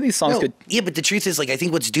know. One of these songs could. Yeah, but the truth is, I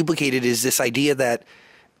think what's duplicated is this idea that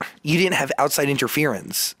you didn't have outside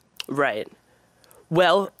interference. Right.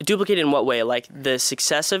 Well, duplicated in what way? Like the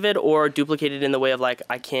success of it, or duplicated in the way of I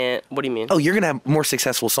can't. What do you mean? Oh, you're gonna have more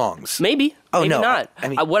successful songs. Maybe. Oh, maybe no. not. I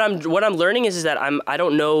mean, what I'm learning is that I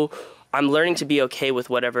don't know. I'm learning to be okay with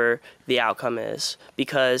whatever the outcome is,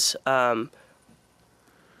 because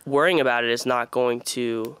worrying about it is not going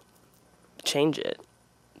to change it.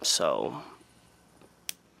 So,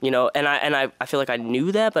 and I feel like I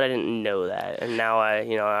knew that, but I didn't know that, and now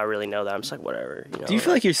I really know that. I'm just like, whatever. Do you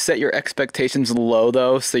feel like you set your expectations low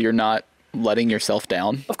though, so you're not letting yourself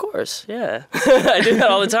down? Of course, yeah. I do that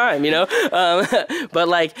all the time,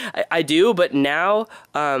 but I do, but now.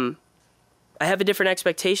 I have a different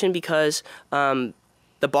expectation because the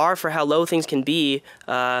bar for how low things can be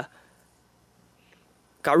got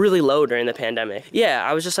really low during the pandemic. Yeah,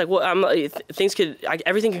 I was just like, well,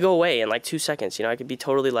 everything could go away in 2 seconds. I could be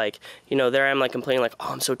totally there I am complaining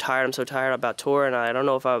oh, I'm so tired about tour, and I don't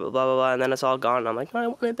know if I blah blah blah, and then it's all gone. And I'm like, no, I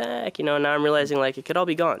want it back. And now I'm realizing it could all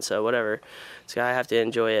be gone. So whatever. So I have to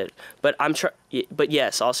enjoy it. But But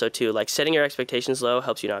yes, also too, setting your expectations low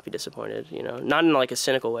helps you not be disappointed. Not in a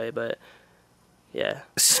cynical way, but. Yeah.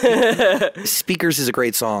 Speakers is a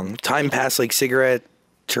great song. Time passed like cigarette,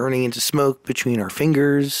 turning into smoke between our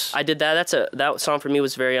fingers. I did that. That song for me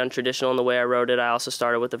was very untraditional in the way I wrote it. I also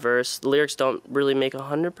started with the verse. The lyrics don't really make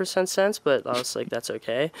 100% sense, but I was like, that's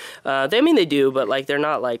okay. They do, but they're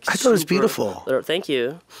not I thought it was beautiful. Thank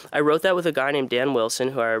you. I wrote that with a guy named Dan Wilson,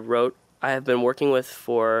 who I have been working with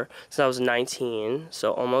since I was 19,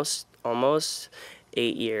 so almost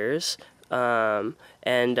 8 years.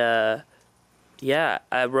 Yeah,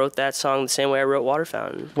 I wrote that song the same way I wrote Water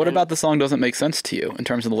Fountain. What about the song doesn't make sense to you in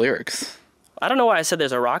terms of the lyrics? I don't know why I said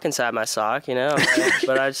there's a rock inside my sock, but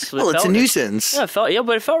I just. Well, it's a nuisance. Yeah,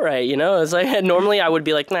 but it felt right, It's normally I would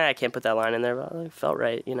be like, nah, I can't put that line in there, but it felt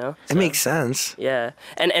right, So, it makes sense. Yeah,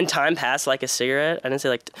 and time passed like a cigarette. I didn't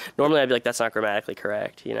say normally I'd be like, that's not grammatically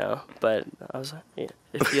correct, but I was like, yeah,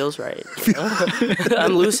 it feels right.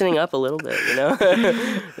 I'm loosening up a little bit,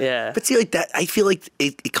 Yeah. But see, that I feel like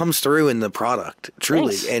it comes through in the product,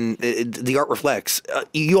 truly, Thanks. and the art reflects.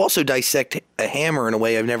 You also dissect a hammer in a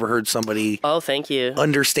way I've never heard somebody. Oh, thank you.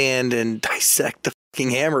 Understand and dissect the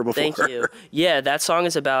fucking hammer before. Thank you. Yeah, that song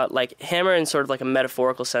is about hammer in sort of a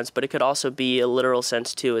metaphorical sense, but it could also be a literal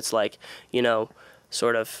sense too. It's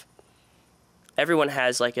sort of everyone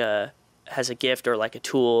has a gift or a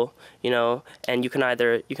tool, and you can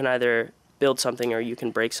either build something or you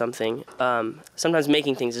can break something. Sometimes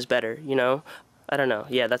making things is better, I don't know.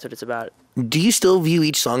 Yeah, that's what it's about. Do you still view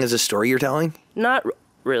each song as a story you're telling? Not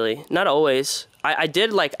really. Not always. I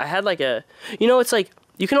did I had a, it's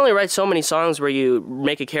you can only write so many songs where you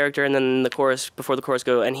make a character and then before the chorus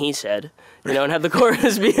go, and he said, and have the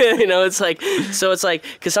chorus be, it's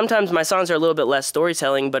because sometimes my songs are a little bit less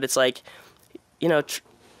storytelling, but it's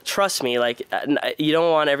trust me, you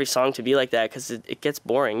don't want every song to be like that because it gets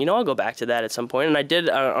boring. I'll go back to that at some point, and I did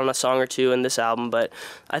on a song or two in this album, but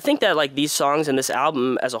I think that these songs in this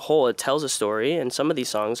album as a whole, it tells a story, and some of these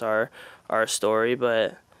songs are a story,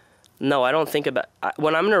 but No, I don't think about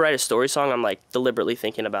when I'm gonna write a story song. I'm like deliberately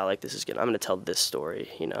thinking about like I'm gonna tell this story.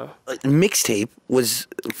 You know, Mixtape was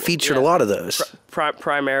featured a lot of those.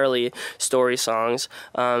 Primarily story songs,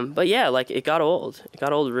 but yeah, like it got old. It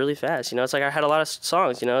got old really fast. You know, it's like I had a lot of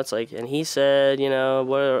songs. You know, it's like and he said, you know,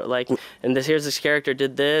 what like and here's this character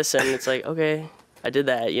did this, and it's like okay, I did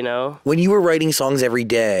that. You know, when you were writing songs every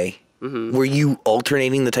day. Were you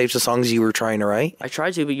alternating the types of songs you were trying to write? I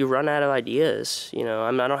tried to, but you run out of ideas. You know,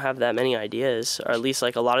 I don't have that many ideas, or at least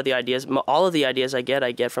like a lot of the ideas, all of the ideas I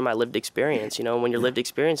get from my lived experience. You know, when your lived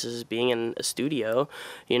experience is being in a studio,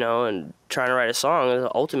 you know, and trying to write a song,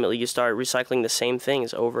 ultimately you start recycling the same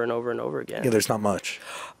things over and over and over again. Yeah, there's not much.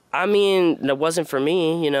 I mean, it wasn't for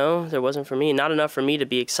me, you know, there wasn't for me. Not enough for me to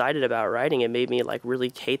be excited about writing. It made me like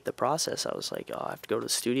really hate the process. I was like, oh, I have to go to the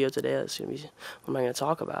studio today. That's gonna be, what am I going to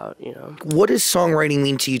talk about, you know? What does songwriting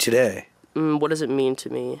mean to you today? What does it mean to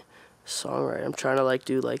me? Songwriting. I'm trying to like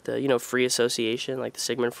do like the, you know, free association, like the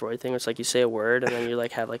Sigmund Freud thing, where it's like you say a word and then you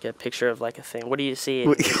like have like a picture of like a thing. What do you see?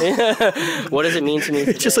 What does it mean to me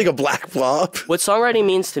today? It's just like a black blob. What songwriting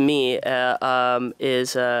means to me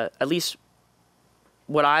is at least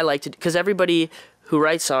what I like to do, because everybody who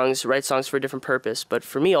writes songs for a different purpose. But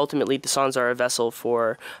for me, ultimately, the songs are a vessel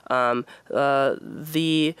for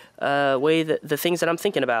the way that the things that I'm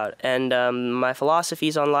thinking about and my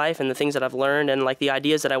philosophies on life and the things that I've learned and like the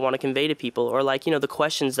ideas that I want to convey to people or like, you know, the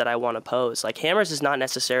questions that I want to pose. Like Hammers is not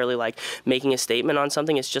necessarily like making a statement on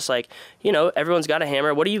something. It's just like, you know, everyone's got a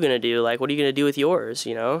hammer. What are you going to do? Like, what are you going to do with yours?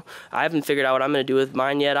 You know, I haven't figured out what I'm going to do with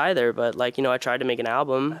mine yet either. But like, you know, I tried to make an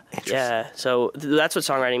album. Yeah. So that's what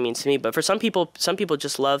songwriting means to me. But for some people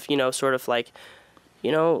just love, you know, sort of like, a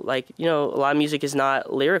lot of music is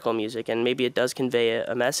not lyrical music, and maybe it does convey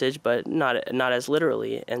a message, but not as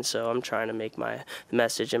literally. And so I'm trying to make my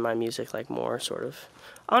message in my music like more sort of,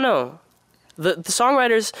 I don't know. The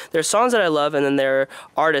songwriters, there are songs that I love, and then there are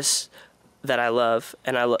artists that I love,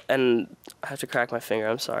 and I have to crack my finger.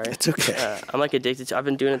 I'm sorry. It's okay. I'm like addicted to. I've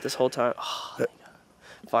been doing it this whole time. Oh,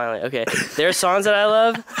 finally, okay. There are songs that I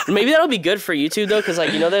love. Maybe that'll be good for YouTube though, because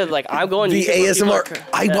like, you know, they're like, I'm going the ASMR.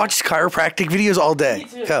 I watch chiropractic videos all day.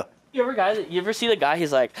 Go. You ever see the guy?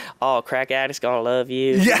 He's like, "Oh, crack addict's gonna love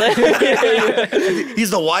you." Yeah.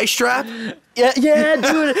 He's the Y strap. Yeah,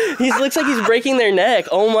 dude. He looks like he's breaking their neck.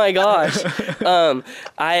 Oh my gosh.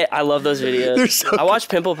 I love those videos. I watch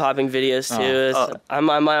pimple popping videos too.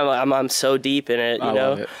 I'm so deep in it. You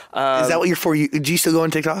know. Is that what you're for? Do you still go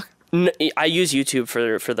on TikTok? I use YouTube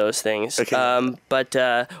for those things. Okay. But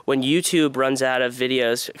when YouTube runs out of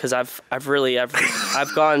videos, because I've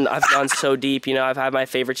gone so deep, you know, I've had my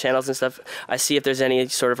favorite channels and stuff. I see if there's any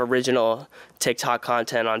sort of original TikTok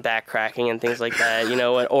content on backcracking and things like that, you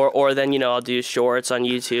know, or then, you know, I'll do shorts on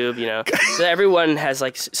YouTube, you know. So everyone has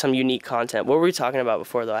like some unique content. What were we talking about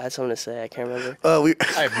before though? I had something to say. I can't remember.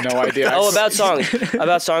 I have no idea. About songs,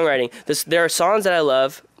 about songwriting. There are songs that I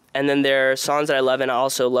love. And then there are songs that I love, and I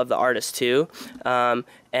also love the artist too. And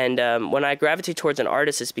when I gravitate towards an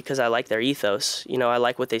artist, it's because I like their ethos. You know, I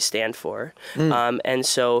like what they stand for. And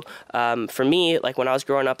so for me, like when I was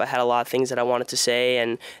growing up, I had a lot of things that I wanted to say,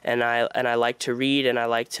 and I like to read, and I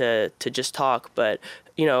like to just talk. But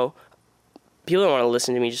you know, people don't want to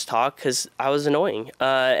listen to me just talk because I was annoying.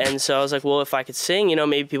 And so I was like, well, if I could sing, you know,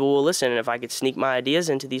 maybe people will listen. And if I could sneak my ideas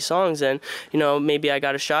into these songs, then, you know, maybe I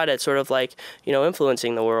got a shot at sort of like, you know,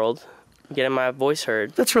 influencing the world, getting my voice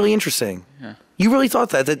heard. That's really interesting. Yeah. You really thought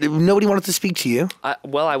that nobody wanted to speak to you?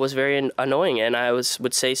 I was very annoying, and I would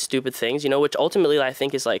say stupid things, you know, which ultimately I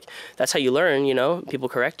think is like, that's how you learn, you know. People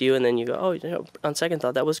correct you, and then you go, oh, you know, on second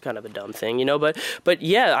thought, that was kind of a dumb thing, you know. But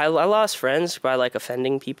yeah, I lost friends by like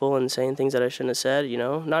offending people and saying things that I shouldn't have said, you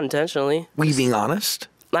know, not intentionally. Were you being honest?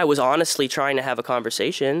 I was honestly trying to have a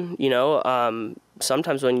conversation, you know.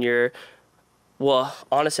 Sometimes when you're, well,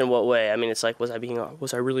 honest in what way? I mean, it's like, was I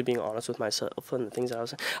really being honest with myself and the things that I was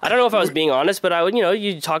saying? I don't know if I was being honest, but I would, you know,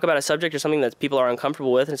 you talk about a subject or something that people are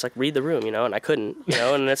uncomfortable with, and it's like, read the room, you know, and I couldn't, you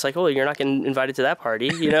know, and it's like, oh, you're not getting invited to that party,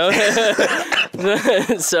 you know?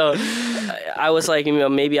 So I was like, you know,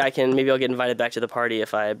 maybe I'll get invited back to the party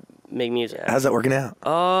if I make music. How's that working out?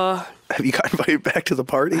 Have you got invited back to the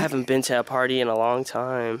party? I haven't been to a party in a long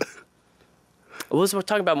time. We're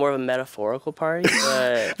talking about more of a metaphorical party,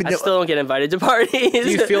 but I still don't get invited to parties. Do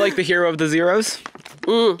you feel like the hero of the Zeros?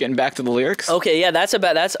 Getting back to the lyrics? Okay, yeah, that's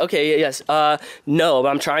okay, yes. No, but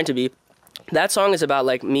I'm trying to be. That song is about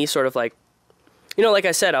like me sort of like, you know, like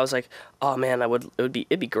I said, I was like, oh man, it'd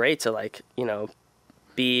be great to like, you know,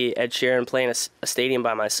 be Ed Sheeran playing a stadium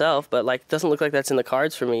by myself, but like, it doesn't look like that's in the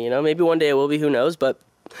cards for me, you know. Maybe one day it will be, who knows, but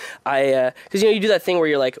because you know, you do that thing where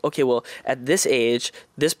you're like, okay, well, at this age,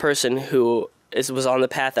 this person who was on the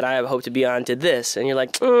path that I hope to be on did this, and you're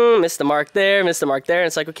like, missed the mark there, missed the mark there. And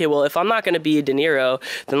it's like, okay, well, if I'm not going to be De Niro,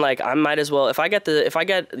 then like I might as well, if I'm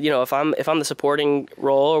the supporting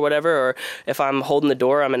role or whatever, or if I'm holding the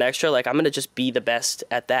door, I'm an extra, like I'm going to just be the best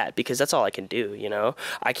at that, because that's all I can do, you know?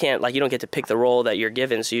 I can't, like, you don't get to pick the role that you're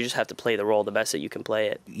given, so you just have to play the role the best that you can play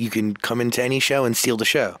it. You can come into any show and steal the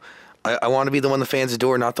show. I want to be the one that fans the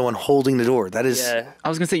door, not the one holding the door. That is. Yeah. I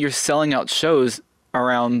was gonna say you're selling out shows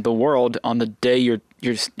around the world on the day your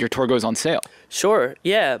tour goes on sale. Sure,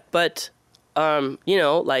 yeah, but you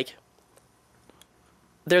know, like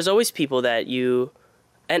there's always people that you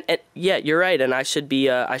and yeah, you're right, and I should be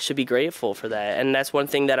grateful for that. And that's one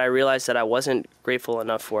thing that I realized that I wasn't grateful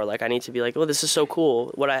enough for. Like I need to be like, oh, this is so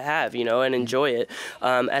cool what I have, you know, and enjoy it.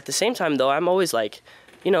 At the same time though, I'm always like,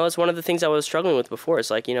 you know, it's one of the things I was struggling with before.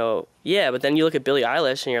 It's like, you know, yeah, but then you look at Billie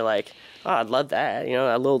Eilish and you're like, oh, I'd love that. You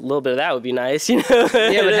know, a little bit of that would be nice, you know?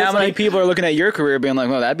 Yeah, but how many people are looking at your career being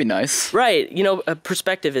like, well, that'd be nice? Right. You know,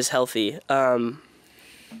 perspective is healthy. But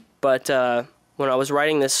when I was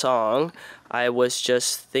writing this song, I was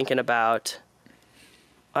just thinking about,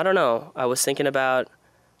 I don't know,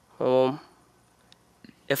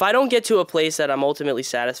 if I don't get to a place that I'm ultimately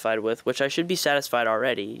satisfied with, which I should be satisfied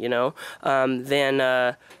already, you know, then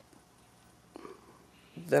I'm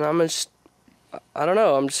just, I don't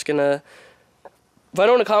know, I'm just gonna, if I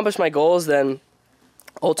don't accomplish my goals, then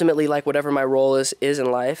ultimately, like, whatever my role is in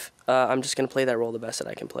life, I'm just gonna play that role the best that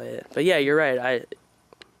I can play it. But yeah, you're right,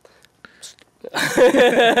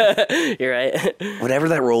 you're right. Whatever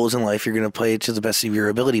that role is in life, you're gonna play it to the best of your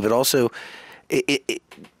ability, but also,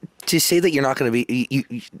 to say that you're not going to be,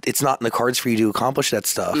 it's not in the cards for you to accomplish that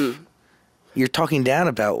stuff. You're talking down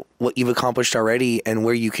about what you've accomplished already and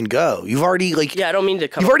where you can go. You've already yeah, I don't mean to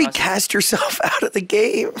come. You've already cast yourself out of the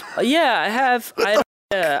game. Yeah, I have. I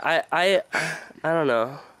don't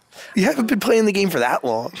know. You haven't been playing the game for that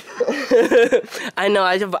long. I know.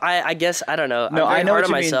 I guess I don't know. No, I'm I know hard what on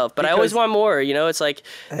you mean, myself, but I always want more. You know, it's like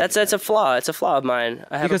that's a flaw. It's a flaw of mine.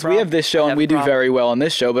 Because we have this show and we do very well on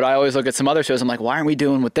this show, but I always look at some other shows. I'm like, why aren't we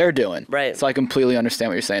doing what they're doing? Right. So I completely understand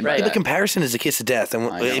what you're saying. Right. About The that. comparison is the kiss of death,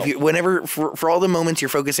 and if you, whenever for all the moments you're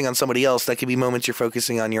focusing on somebody else, that could be moments you're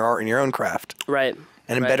focusing on your art and your own craft. Right.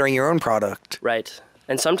 And in bettering your own product. Right.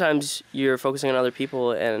 And sometimes you're focusing on other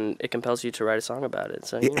people, and it compels you to write a song about it.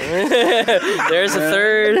 So you know, there's a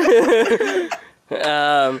third.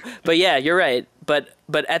 But yeah, you're right. But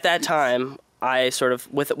at that time, I sort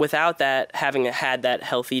of without that, having had that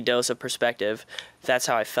healthy dose of perspective, that's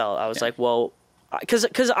how I felt. I was like, well,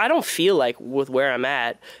 because I don't feel like with where I'm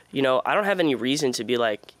at, you know, I don't have any reason to be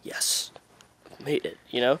like, yes, made it,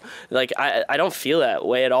 you know, like I don't feel that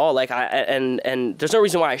way at all, like and there's no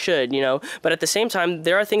reason why I should, you know, but at the same time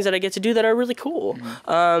there are things that I get to do that are really cool,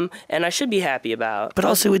 and I should be happy about, but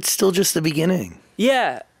also it's still just the beginning.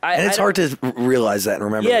 Yeah, and it's hard to realize that and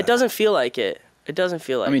remember that. It doesn't feel like it. It doesn't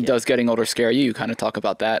feel like it. I mean, does getting older scare you? You kind of talk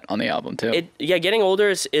about that on the album too. Yeah, getting older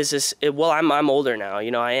is this. Well, I'm older now. You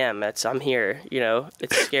know, I am. I'm here. You know,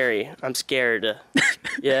 it's scary. I'm scared.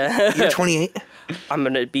 Yeah. You're 28. I'm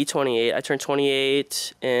gonna be 28. I turned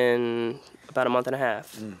 28 in about a month and a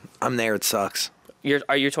half. I'm there. It sucks.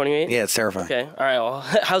 Are you 28? Yeah, it's terrifying. Okay. All right. Well,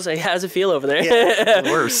 how's it feel over there?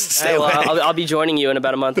 Yeah, worse. Stay away. I'll be joining you in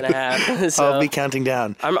about a month and a half. So I'll be counting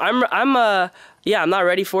down. I'm not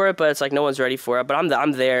ready for it, but it's like no one's ready for it. But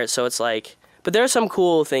I'm there, so it's like. But there are some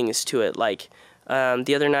cool things to it. Like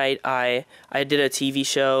the other night, I did a TV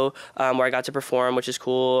show where I got to perform, which is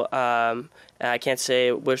cool. I can't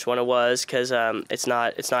say which one it was because it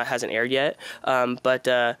hasn't aired yet. But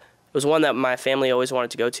it was one that my family always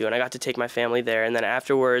wanted to go to, and I got to take my family there. And then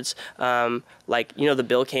afterwards, like, you know, the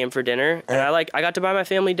bill came for dinner, and I got to buy my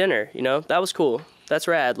family dinner. You know, that was cool. That's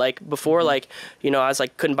rad. Like before, like, you know, I was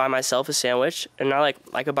like couldn't buy myself a sandwich, and now like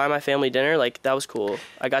I could buy my family dinner. Like that was cool.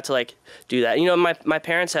 I got to like do that. You know, my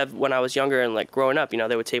parents have, when I was younger and like growing up, you know,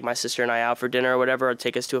 they would take my sister and I out for dinner or whatever, or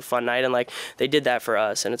take us to a fun night, and like they did that for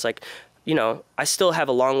us. And it's like, you know, I still have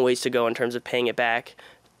a long ways to go in terms of paying it back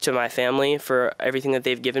to my family for everything that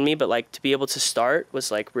they've given me, but like to be able to start was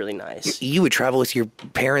like really nice. You would travel with your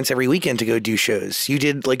parents every weekend to go do shows. You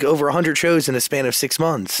did like over 100 shows in a span of 6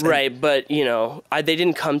 months. Right, but you know, they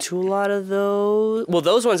didn't come to a lot of those. Well,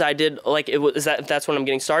 those ones I did, like, that's when I'm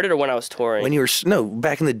getting started or when I was touring? When you were,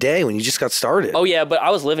 back in the day when you just got started. Oh yeah, but I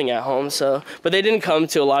was living at home, so, but they didn't come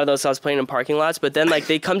to a lot of those. I was playing in parking lots, but then like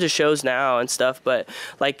they come to shows now and stuff, but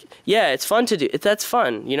like, yeah, it's fun to do. That's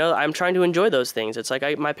fun, you know, I'm trying to enjoy those things. It's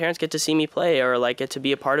like my parents get to see me play or like get to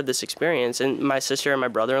be a part of this experience, and my sister and my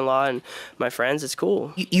brother-in-law and my friends, it's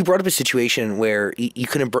cool. You brought up a situation where you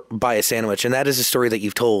couldn't buy a sandwich, and that is a story that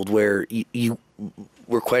you've told where you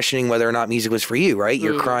were questioning whether or not music was for you, right?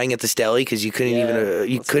 You're crying at this deli because you couldn't even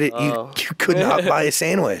you could not buy a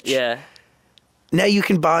sandwich. Yeah. Now you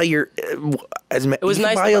can buy it was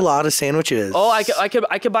nice buy a lot of sandwiches. Oh, I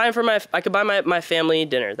could buy them for my family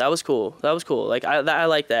dinner. That was cool. Like I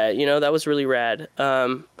like that. You know, that was really rad.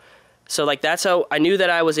 So like that's how I knew that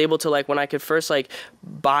I was able to, like, when I could first like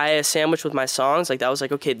buy a sandwich with my songs, like that was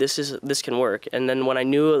like, okay, this can work. And then when I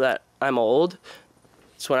knew that I'm old,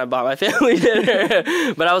 that's when I bought my family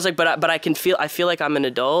dinner. But I was like, but I feel like I'm an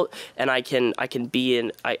adult, and I'm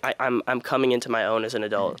coming into my own as an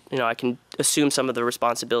adult. You know, I can assume some of the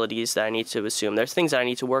responsibilities that I need to assume. There's things that I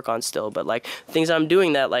need to work on still, but like things that I'm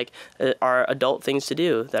doing that like are adult things to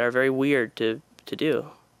do that are very weird to do.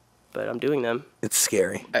 But I'm doing them. It's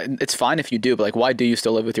scary. It's fine if you do, but like, why do you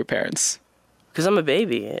still live with your parents? Because I'm a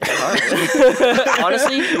baby.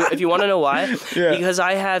 Honestly, if you want to know why, because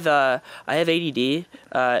I have ADD.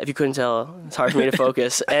 If you couldn't tell, it's hard for me to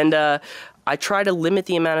focus, and I try to limit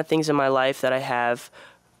the amount of things in my life that I have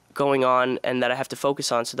going on and that I have to focus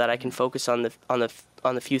on, so that I can focus on the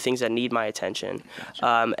few things that need my attention.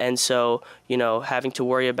 Gotcha. And so, you know, having to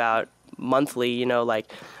worry about monthly, you know, like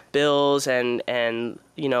bills and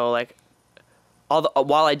you know, like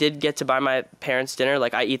while I did get to buy my parents dinner,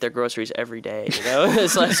 like I eat their groceries every day, you know.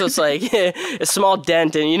 It's like a small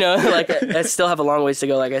dent, and you know, like I still have a long ways to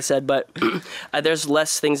go, like I said, but there's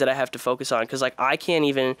less things that I have to focus on, because like I can't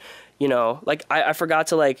even, you know, like I forgot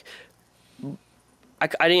to like I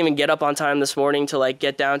didn't even get up on time this morning to like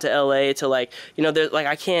get down to LA to like, you know, there's like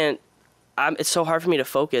it's so hard for me to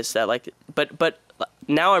focus that like, but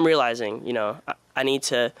now I'm realizing, you know, I need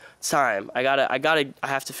to. It's time. I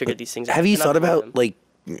have to figure these things out. Have you thought about like?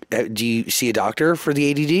 Do you see a doctor for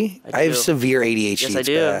the ADD? I have severe ADHD. Yes, I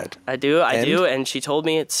do. Bad. I do, and she told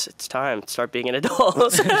me it's time to start being an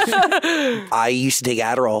adult. I used to take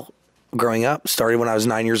Adderall growing up. Started when I was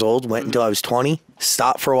 9 years old. Went until I was 20.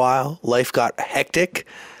 Stopped for a while. Life got hectic.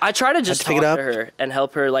 I try to just talk to her and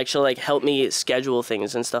help her. Like she'll like help me schedule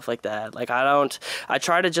things and stuff like that. Like I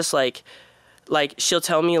try to just like she'll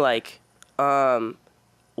tell me like.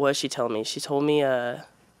 What did she tell me? She told me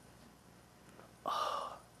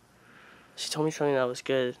something that was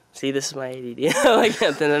good. See, this is my ADD. Like,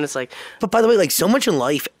 and then it's like. But by the way, like so much in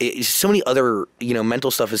life, so many other, you know, mental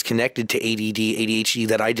stuff is connected to ADD, ADHD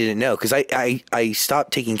that I didn't know, because I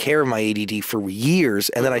stopped taking care of my ADD for years,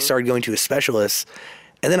 and then I started going to a specialist,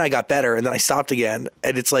 and then I got better, and then I stopped again.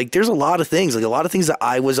 And it's like there's a lot of things that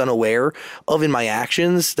I was unaware of in my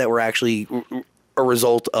actions that were actually a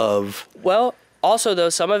result of. Well, also though,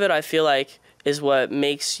 some of it I feel like is what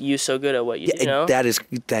makes you so good at what you do, you know? That is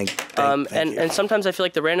thank you. And sometimes I feel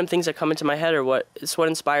like the random things that come into my head are what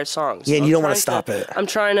inspires songs. Yeah, so and you don't want to stop it. I'm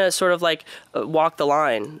trying to sort of like walk the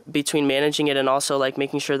line between managing it and also like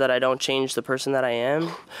making sure that I don't change the person that I am.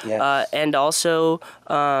 Yes. And also,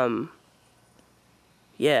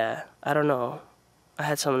 yeah, I don't know. I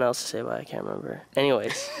had something else to say, but I can't remember.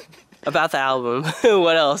 Anyways. About the album.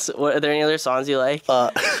 What else? Are there any other songs you like?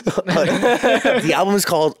 The album is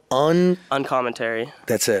called Uncommentary.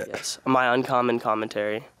 That's it. Yes. My Uncommon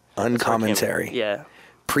Commentary. Uncommentary. Yeah.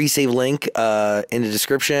 Pre-save link in the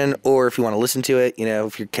description, or if you want to listen to it, you know,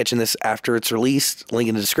 if you're catching this after it's released, link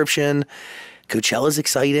in the description. Coachella's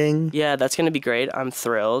exciting. Yeah, that's going to be great. I'm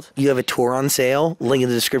thrilled. You have a tour on sale. Link in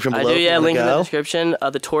the description below. I do, yeah, link in the description.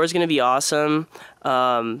 The tour is going to be awesome.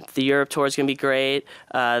 The Europe tour is going to be great.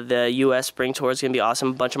 The U.S. spring tour is going to be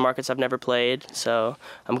awesome. A bunch of markets I've never played. So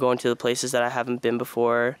I'm going to the places that I haven't been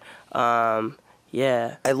before.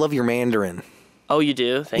 Yeah. I love your Mandarin. Oh, you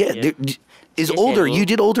do? Thank you. Yeah, is older. You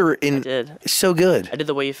did older in. I did. So good. I did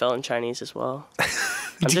the way you felt in Chinese as well.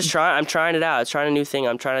 I'm trying it out. It's trying a new thing.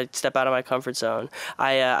 I'm trying to step out of my comfort zone.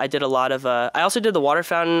 I did a lot of. I also did the water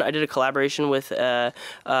fountain. I did a collaboration with an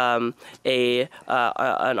artist,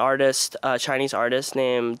 a Chinese artist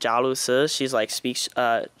named Jia Lu Si. She's like speaks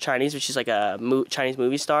Chinese, but she's like a Chinese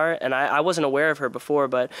movie star. And I wasn't aware of her before,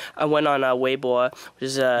 but I went on Weibo, which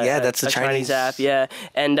is that's a Chinese app. Yeah,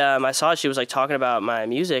 and I saw she was like talking about my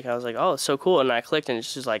music. And I was like, oh, so cool. And I clicked, and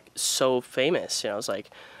it's just like so famous. You know, I was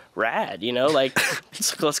like, rad, you know, like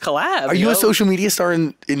let's collab. Are you a social media star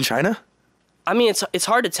in China? I mean, it's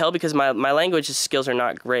hard to tell because my language skills are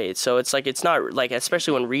not great. So it's like, it's not like,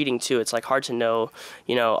 especially when reading too, it's like hard to know,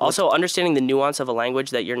 you know, also understanding the nuance of a language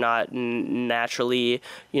that you're not naturally,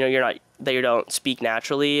 you know, that you don't speak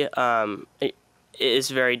naturally, it is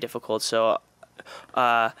very difficult. So,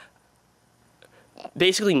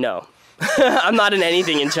 basically no. I'm not in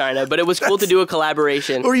anything in China, but it was cool to do a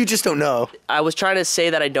collaboration. Or you just don't know. I was trying to say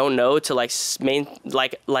that I don't know to like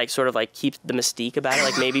sort of like keep the mystique about it.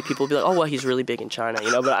 Like maybe people will be like, oh well, he's really big in China,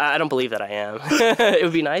 you know. But I don't believe that I am. It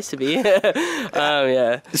would be nice to be.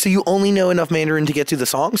 Yeah. So you only know enough Mandarin to get through the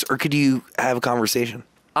songs, or could you have a conversation?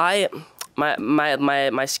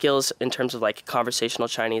 My skills in terms of like conversational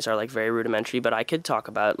Chinese are like very rudimentary, but I could talk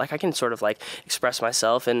about like I can sort of like express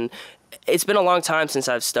myself, and it's been a long time since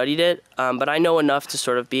I've studied it, but I know enough to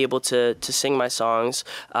sort of be able to sing my songs,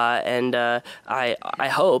 and I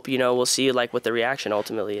hope, you know, we'll see like what the reaction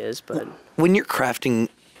ultimately is. But when you're crafting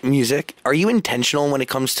music, are you intentional when it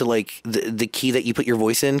comes to like the key that you put your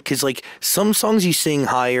voice in? Because like some songs you sing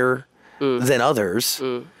higher than others.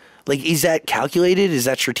 Like, is that calculated? Is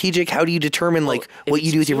that strategic? How do you determine like what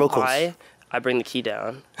you do with your vocals? High, I bring the key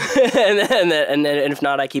down, and then if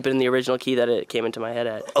not, I keep it in the original key that it came into my head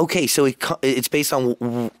at. Okay, so it's based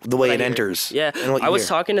on the way it enters. Yeah, I was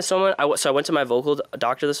talking to someone. So I went to my vocal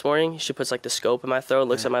doctor this morning. She puts like the scope in my throat,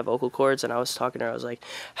 looks at my vocal cords, and I was talking to her. I was like,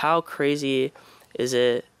 "How crazy is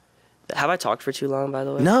it?" Have I talked for too long, by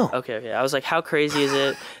the way? No. Okay. I was like, how crazy is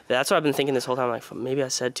it? That's what I've been thinking this whole time. Like, maybe I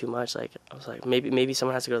said too much. Like, I was like, maybe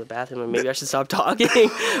someone has to go to the bathroom, and maybe I should stop talking.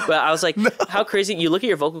 But I was like, how crazy? You look at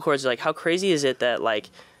your vocal cords, like, how crazy is it that like,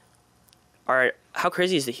 how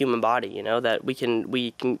crazy is the human body? You know, that we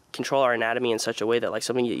can control our anatomy in such a way that like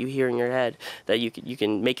something that you hear in your head, that you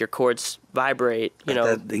can make your cords vibrate. You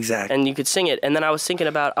know, exactly. And you could sing it. And then I was thinking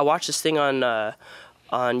about, I watched this thing on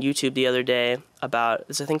YouTube the other day about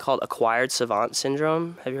this thing called acquired savant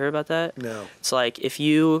syndrome. Have you heard about that? No. It's like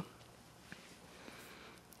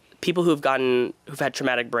people who've had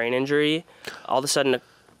traumatic brain injury, all of a sudden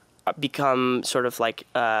become sort of like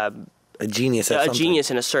a genius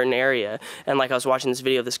in a certain area. And like I was watching this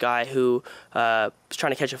video of this guy who was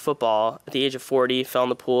trying to catch a football at the age of 40, fell in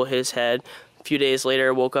the pool, hit his head. A few days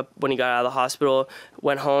later, woke up when he got out of the hospital,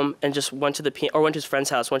 went home and just went to his friend's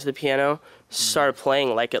house, went to the piano, started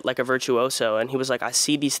playing like a virtuoso. And he was like, I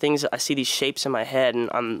see these things, I see these shapes in my head,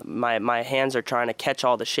 and my hands are trying to catch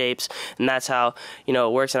all the shapes, and that's how, you know,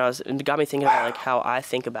 it works. And it got me thinking about like how I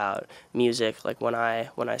think about music, like when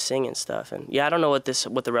I sing and stuff. And yeah, I don't know what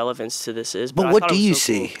the relevance to this is. But what do you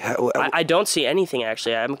see? Cool. I don't see anything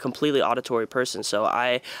actually. I'm a completely auditory person, so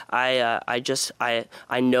I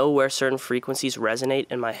know where certain frequencies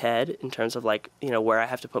resonate in my head in terms of like, you know, where I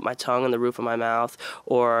have to put my tongue on the roof of my mouth,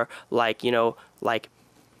 or like, you know, like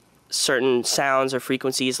certain sounds or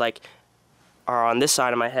frequencies like are on this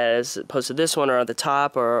side of my head as opposed to this one, or at the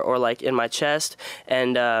top, or like in my chest.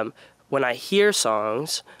 And when I hear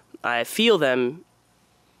songs, I feel them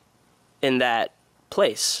in that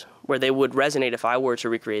place where they would resonate if I were to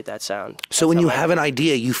recreate that sound. So when you have an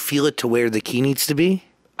idea, you feel it to where the key needs to be?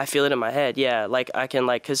 I feel it in my head, yeah. Like I can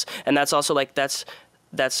like, and that's also like, that's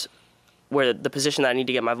where the position that I need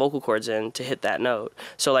to get my vocal cords in to hit that note.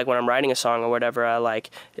 So like when I'm writing a song or whatever, I like,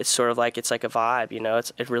 it's sort of like, it's like a vibe, you know,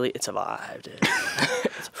 it's a vibe, dude.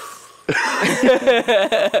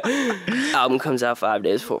 Album comes out 5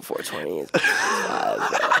 days before 420. It's vibes,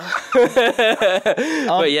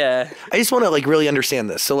 but yeah. I just want to like really understand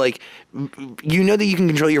this. So like, you know that you can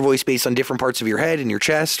control your voice based on different parts of your head and your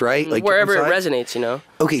chest, right? Like wherever it resonates, you know?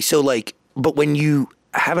 Okay, so like, but when you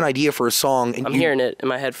have an idea for a song, and I'm hearing it in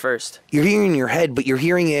my head first. You're hearing it in your head, but you're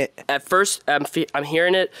hearing it at first. I'm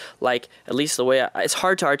hearing it like, at least the way it's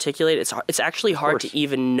hard to articulate. It's actually hard to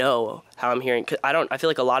even know how I'm hearing. Cause I feel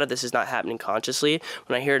like a lot of this is not happening consciously.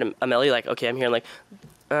 When I hear it, a melody, like, okay, I'm hearing like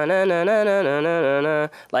na na na na na na na na.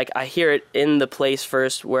 Like I hear it in the place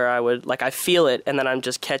first where I would like, I feel it, and then I'm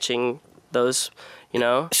just catching those. You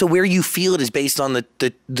know. So where you feel it is based on the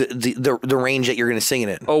range that you're going to sing it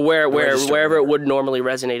in. Or wherever it would normally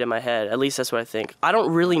resonate in my head. At least that's what I think. I don't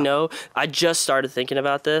really know. I just started thinking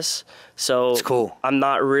about this, so it's cool. I'm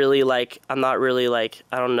not really like I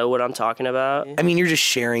don't know what I'm talking about. I mean, you're just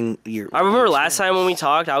sharing your. I remember last time when we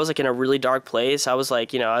talked, I was like in a really dark place. I was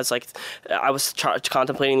like, you know, I was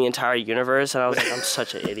contemplating the entire universe, and I was like, I'm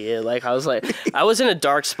such an idiot. Like I was in a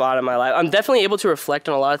dark spot in my life. I'm definitely able to reflect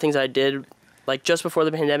on a lot of things I did. Like just before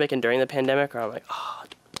the pandemic and during the pandemic, where I'm like, oh.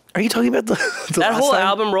 Are you talking about that whole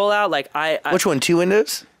album rollout? Like I which one? 2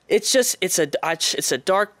 Windows? It's just it's a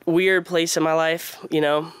dark, weird place in my life, you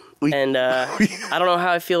know, and I don't know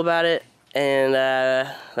how I feel about it, and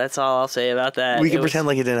that's all I'll say about that. We can pretend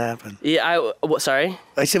like it didn't happen. Yeah, sorry.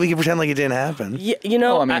 I said we can pretend like it didn't happen. Yeah, you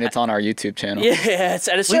know. Oh, I mean, it's on our YouTube channel. Yeah, it's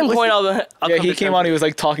at a certain point. Yeah, he came on. He was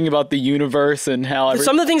like talking about the universe and how.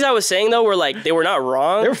 Some of the things I was saying though were like they were not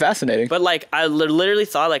wrong. They were fascinating. But like I literally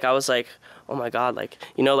thought like I was like, oh my God, like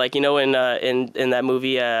in that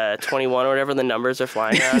movie 21 or whatever, the numbers are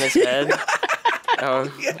flying around his head.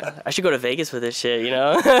 I should go to Vegas with this shit,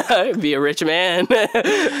 be a rich man. but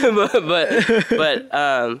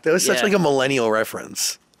that was such like a millennial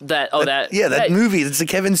reference. That movie. It's a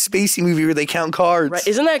Kevin Spacey movie where they count cards. Right.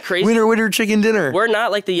 Isn't that crazy? Winner, chicken dinner. We're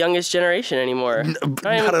not like the youngest generation anymore. Not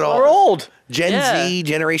at all. We're old. Gen Z,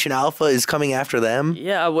 Generation Alpha is coming after them.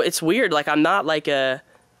 Yeah, well, it's weird. Like I'm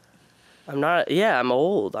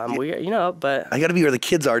old. I'm weird, but I got to be where the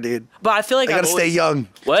kids are, dude. But I feel like I got to stay young.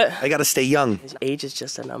 What? I got to stay young. Age is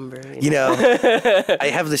just a number. I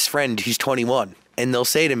have this friend who's 21. And they'll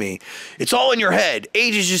say to me, "It's all in your head.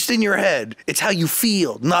 Age is just in your head. It's how you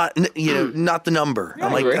feel, not not the number."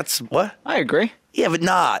 I'm like, "That's what?" I agree. Yeah, but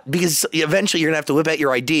not, because eventually you're gonna have to whip out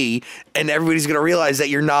your ID, and everybody's gonna realize that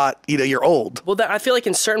you're not, you're old. Well, I feel like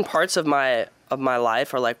in certain parts of my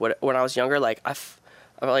life, or like when I was younger, like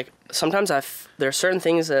sometimes there are certain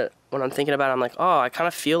things that when I'm thinking about it, I'm like, oh, I kind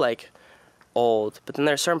of feel like old, but then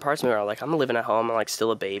there are certain parts of me where I'm living at home, I'm like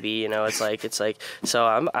still a baby, it's like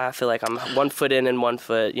so I feel like I'm 1 foot in and 1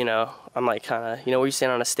 foot, I'm like kind of, where you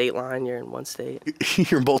stand on a state line, you're in one state.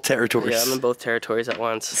 You're in both territories. Yeah, I'm in both territories at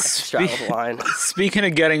once. I straddle the line. Speaking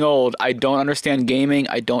of getting old, I don't understand gaming,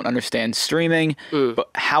 I don't understand streaming, but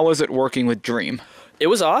how is it working with Dream? It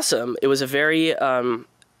was awesome. It was a very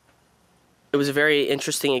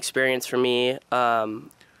interesting experience for me.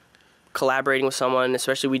 Collaborating with someone,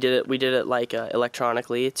 especially we did it like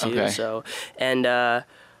electronically too. Okay. So, and it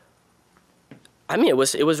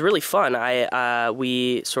was really fun.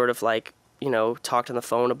 We sort of like talked on the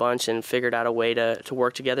phone a bunch and figured out a way to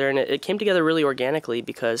work together, and it came together really organically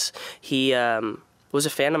because he was a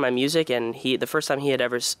fan of my music, and the first time he had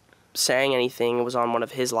ever sang anything was on one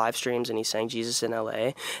of his live streams, and he sang Jesus in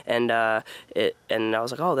LA, and I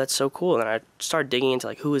was like, oh, that's so cool. And I started digging into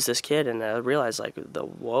like, who is this kid, and I realized like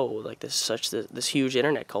this huge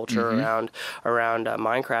internet culture around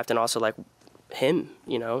Minecraft, and also like him,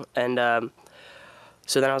 and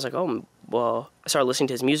so then I was like, oh, well, I started listening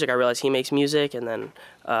to his music. I realized he makes music, and then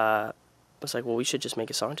I was like, well, we should just make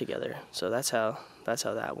a song together. So that's how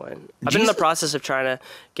that went. I've been in the process of trying to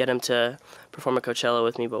get him to perform at Coachella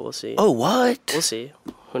with me, but we'll see. Oh, what? We'll see.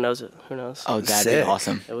 Who knows it? Who knows? Oh, that'd be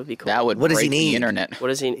awesome. It would be cool. That would What does he break need? the internet. What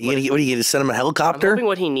does he? What are you going to send him a helicopter? I'm hoping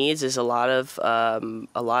what he needs is a lot of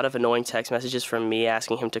annoying text messages from me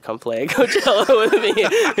asking him to come play at Coachella with me.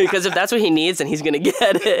 Because if that's what he needs, then he's gonna get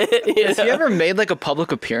it. Has he ever made like a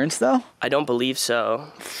public appearance though? I don't believe so.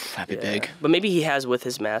 That'd be big. But maybe he has with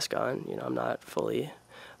his mask on. I'm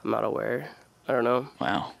not aware. I don't know.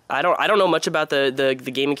 Wow. I don't know much about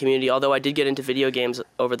the gaming community, although I did get into video games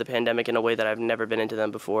over the pandemic in a way that I've never been into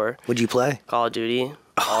them before. What'd you play? Call of Duty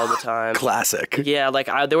all the time. Classic. Yeah, like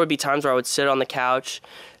there would be times where I would sit on the couch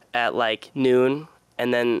at like noon,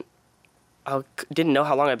 and then I didn't know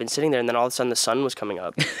how long I'd been sitting there, and then all of a sudden the sun was coming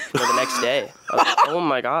up for the next day. I was like, oh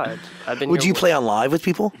my God, I've been. Would you play on live with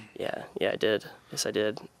people? Yeah, I did. Yes, I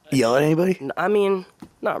did. Yell at anybody? I mean,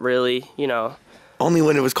 not really. Only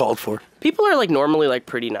when it was called for. People are like normally like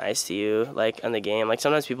pretty nice to you, like in the game. Like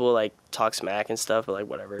sometimes people like talk smack and stuff, but like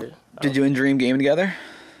whatever. Did you and Dream game together?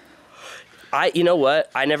 You know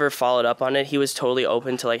what? I never followed up on it. He was totally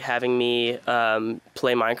open to like having me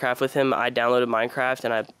play Minecraft with him. I downloaded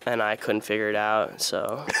Minecraft and I couldn't figure it out.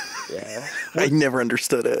 So, yeah. I never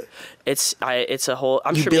understood it. It's a whole.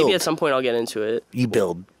 I'm You sure build. maybe at some point I'll get into it. You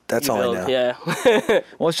build. That's all I know. Yeah.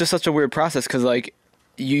 Well, it's just such a weird process because like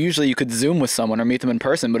you could Zoom with someone or meet them in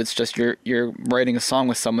person, but it's just you're writing a song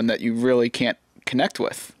with someone that you really can't connect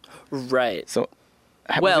with. Right. So.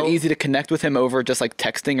 Was it easy to connect with him over just like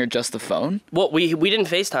texting or just the phone? Well, we didn't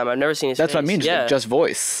FaceTime. I've never seen his face. That's what I mean, just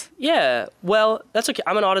voice. Yeah. Well, that's okay.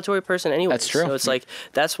 I'm an auditory person anyway. That's true. So it's like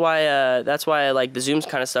that's why like the Zooms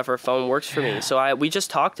kind of stuff or phone works for me. So we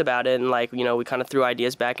just talked about it and like, we kind of threw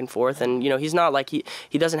ideas back and forth, and he's not like he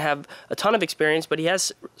doesn't have a ton of experience, but he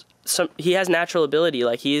has natural ability.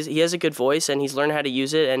 Like he has a good voice, and he's learned how to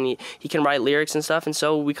use it, and he can write lyrics and stuff. And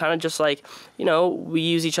so we kind of just like, we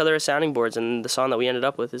use each other as sounding boards, and the song that we ended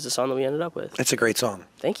up with is the song that we ended up with. It's a great song.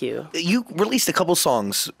 Thank you. You released a couple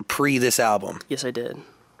songs pre this album. Yes, I did.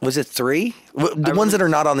 Was it 3? The ones that are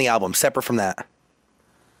not on the album, separate from that.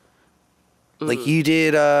 Like you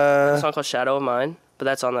did a song called Shadow of Mine, but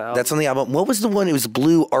that's on the album. That's on the album. What was the one? It was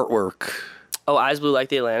blue artwork. Oh, Eyes Blue Like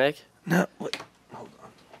the Atlantic? No. Hold on.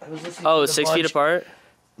 I was listening to 6 Feet Apart?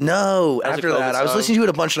 No, That was a after that. COVID I was song. listening to it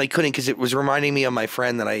a bunch and I couldn't because it was reminding me of my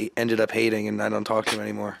friend that I ended up hating and I don't talk to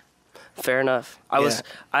anymore. Fair enough.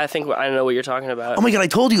 I think I know what you're talking about. Oh my God, I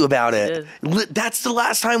told you about it. That's the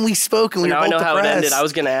last time we spoke and we now were I both know how it depressed. ended. I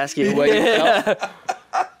was going to ask you.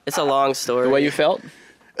 It's a long story. The Way You Felt?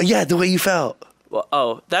 Yeah, The Way You Felt.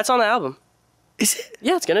 Well, that's on the album. Is it?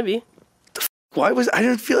 Yeah, it's gonna be. Why was I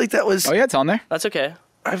didn't feel like that was? Oh yeah, it's on there. That's okay.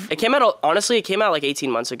 It came out. Honestly, it came out like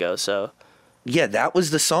 18 months ago. So. Yeah, that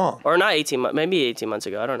was the song. Or not 18 months. Maybe 18 months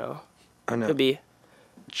ago. I don't know. I know. Could be.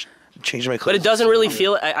 Changed my clothes. But it doesn't really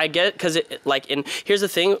feel. I get it because here's the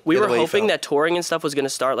thing. We were hoping that touring and stuff was gonna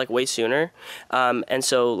start like way sooner, and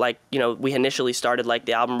so like we initially started like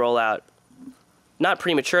the album rollout, not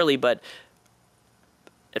prematurely, but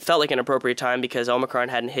it felt like an appropriate time because Omicron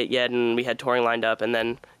hadn't hit yet and we had touring lined up, and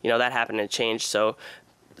then that happened and it changed. So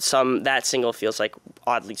that single feels like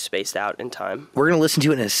oddly spaced out in time. We're gonna listen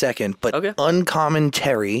to it in a second, but okay. Uncommon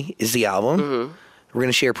Terry is the album. Mm-hmm. We're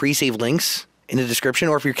gonna share pre-save links in the description,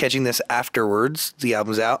 or if you're catching this afterwards, the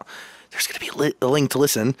album's out. There's gonna be a link to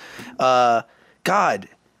listen. God,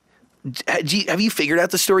 have you figured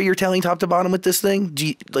out the story you're telling top to bottom with this thing?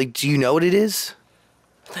 Do you know what it is?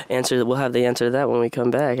 We'll have the answer to that when we come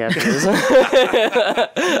back after this.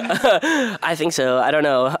 I think so. I don't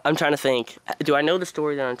know. I'm trying to think. Do I know the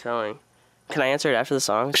story that I'm telling? Can I answer it after the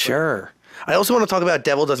song? Sure. I also want to talk about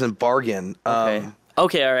Devil Doesn't Bargain.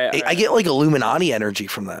 Okay, all right. I get like Illuminati energy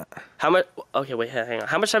from that. How much? Okay, wait, hang on.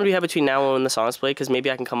 How much time do you have between now and when the songs play? Because maybe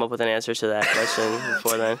I can come up with an answer to that question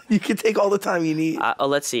before then. You can take all the time you need.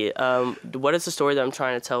 Let's see. What is the story that I'm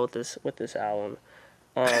trying to tell with this album?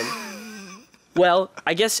 Well,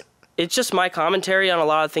 I guess it's just my commentary on a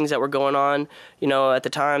lot of things that were going on, at the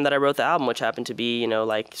time that I wrote the album, which happened to be,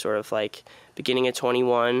 like sort of like beginning of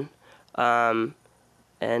 21, I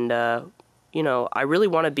really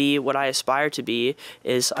want to be what I aspire to be.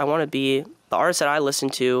 Is I want to be the artists that I listen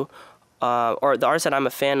to, or the artists that I'm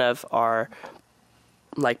a fan of are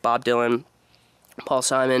like Bob Dylan, Paul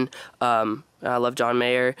Simon. I love John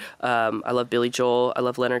Mayer. I love Billy Joel. I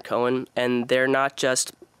love Leonard Cohen, and they're not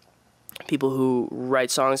just people who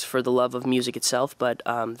write songs for the love of music itself, but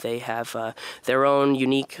they have their own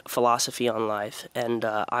unique philosophy on life, and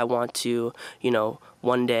I want to,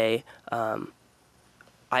 one day,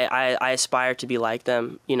 I aspire to be like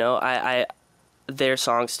them. Their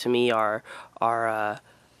songs to me are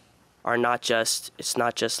not just, it's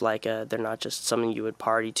not just like they're not just something you would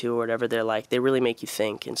party to or whatever. They're like, they really make you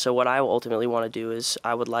think. And so what I ultimately want to do is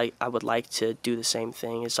I would like to do the same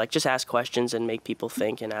thing. It's like just ask questions and make people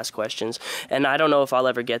think and ask questions. And I don't know if I'll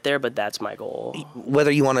ever get there, but that's my goal. Whether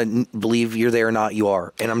you want to believe you're there or not, you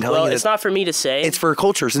are. And I'm telling you, it's not for me to say. It's for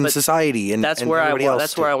cultures and society, and that's and where everybody else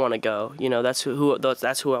that's too. where I want to go. That's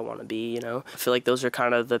who I want to be. I feel like those are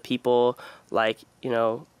kind of the people, like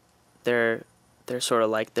they're sort of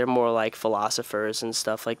like, they're more like philosophers and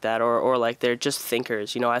stuff like that, or like they're just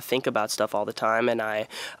thinkers. I think about stuff all the time, and I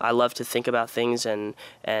love to think about things and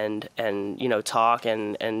talk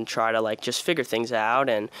and try to like just figure things out,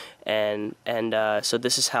 and so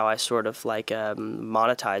this is how I sort of like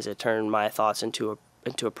monetize it, turn my thoughts into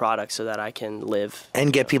a product so that I can live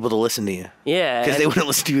and get people to listen to you. Yeah, because they wouldn't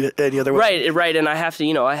listen to you any other way. Right, and I have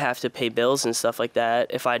to, I have to pay bills and stuff like that.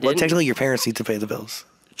 If I didn't, well, technically, your parents need to pay the bills.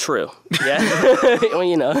 True. Yeah.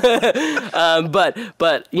 Well, but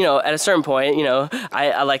at a certain point,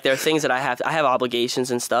 I like, there are things that I have obligations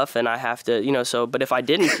and stuff, and I have to, so, but if I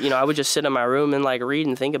didn't, I would just sit in my room and like read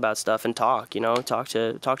and think about stuff and talk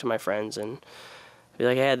to my friends and be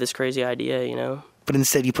like, hey, I had this crazy idea, But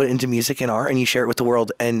instead you put it into music and art and you share it with the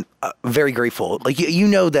world, and very grateful. Like,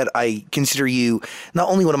 that I consider you not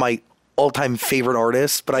only one of my all-time favorite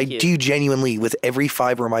artists, but I do genuinely, with every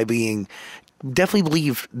fiber of my being, definitely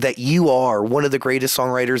believe that you are one of the greatest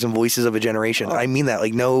songwriters and voices of a generation. I mean that,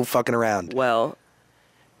 like, no fucking around. Well,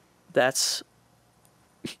 that's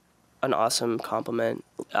an awesome compliment.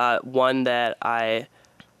 One that I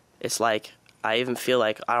even feel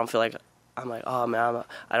like, I don't feel like, I'm like, oh man,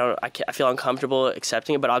 I feel uncomfortable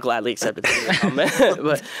accepting it, but I'll gladly accept it.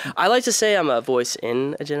 But I like to say I'm a voice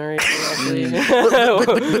in a generation, actually.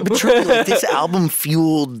 but truly, like, this album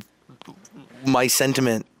fueled my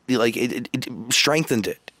sentiment. Like, it strengthened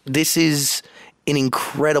it. This is an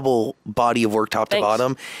incredible body of work, top to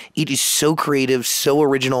bottom. It is so creative, so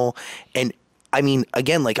original, and I mean,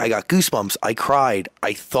 again, like, I got goosebumps. I cried.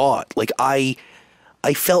 I thought. Like, I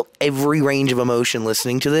felt every range of emotion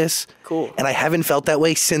listening to this. Cool. And I haven't felt that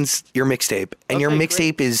way since your mixtape. And your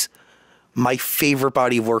mixtape is my favorite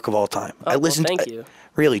body of work of all time. I listened. Thank you.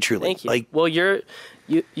 Really, truly. Thank you. Like, well, you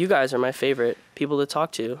guys are my favorite people to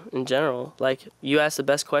talk to in general. Like, you ask the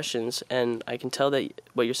best questions, and I can tell that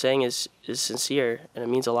what you're saying is sincere, and it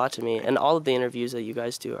means a lot to me. And all of the interviews that you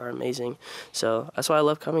guys do are amazing. So that's why I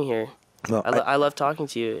love coming here. Well, I love talking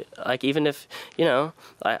to you. Like, even if, you know,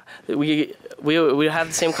 we have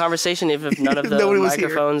the same conversation if none of the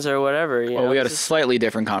microphones or whatever. You know? We had a slightly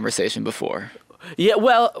different conversation before. Yeah,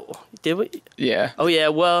 well, did we? Yeah. Oh, yeah,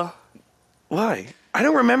 well. Why? I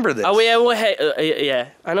don't remember this. Oh, yeah, well, hey, yeah,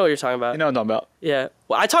 I know what you're talking about. You know what I'm talking about. Yeah.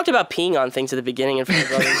 Well, I talked about peeing on things at the beginning in front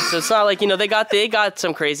of others. So it's not like, you know, they got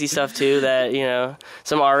some crazy stuff, too, that, you know,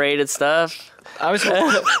 some R-rated stuff. I want to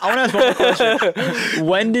ask one more question.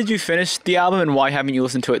 When did you finish the album, and why haven't you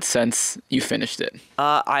listened to it since you finished it?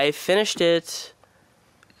 I finished it.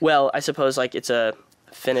 Well, I suppose like it's a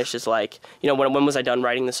finish is like, you know, when was I done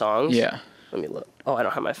writing the songs? Yeah. Let me look. Oh, I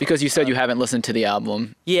don't have my phone. Because you said you haven't listened to the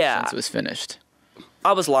album. Yeah. Since it was finished.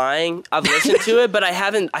 I was lying. I've listened to it, but I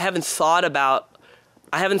haven't thought about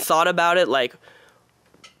it like,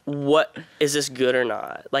 what is this good or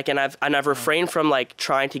not? Like, and I've refrained from like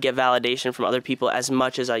trying to get validation from other people as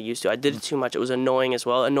much as I used to. I did it too much. It was annoying as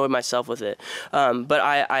well. Annoyed myself with it. But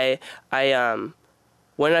I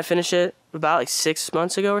when did I finish it? About like 6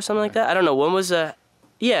 months ago or something like that. I don't know. When was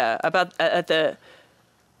yeah, about at the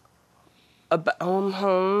about about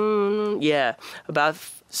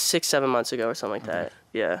 6-7 months ago or something like that.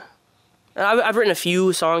 Yeah. And I've written a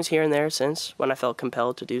few songs here and there since when I felt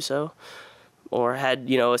compelled to do so. Or had,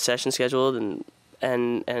 you know, a session scheduled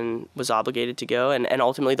and was obligated to go. And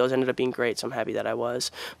ultimately those ended up being great, so I'm happy that I was.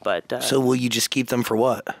 But so will you just keep them for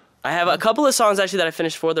what? I have a couple of songs actually that I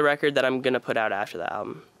finished for the record that I'm going to put out after the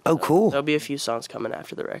album. Oh, cool. There'll be a few songs coming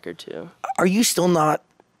after the record, too. Are you still not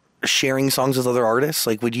sharing songs with other artists?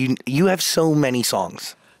 Like, you have so many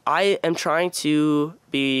songs. I am trying to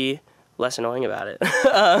be less annoying about it.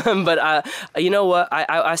 But you know what?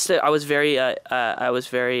 I was very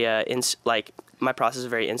my process is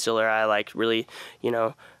very insular. I like really, you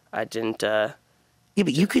know, I didn't. Yeah,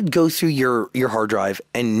 but you could go through your hard drive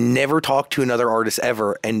and never talk to another artist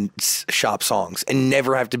ever and shop songs and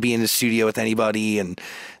never have to be in the studio with anybody and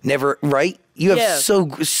never, right? You have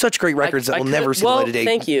such great records that will never see the light of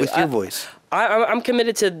day with your voice. I'm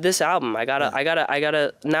committed to this album. I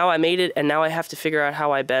gotta, now I made it and now I have to figure out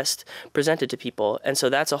how I best present it to people. And so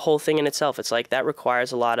that's a whole thing in itself. It's like, that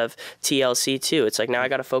requires a lot of TLC too. It's like, now I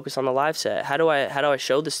gotta focus on the live set. How do I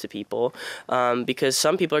show this to people? Because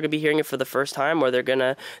some people are gonna be hearing it for the first time, or they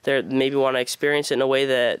maybe want to experience it in a way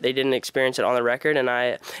that they didn't experience it on the record.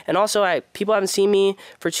 And also people haven't seen me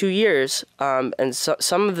for 2 years. And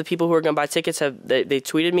some of the people who are gonna buy tickets they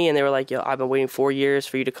tweeted me and they were like, yo, I've been waiting 4 years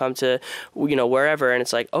for you to come to, you know, wherever. And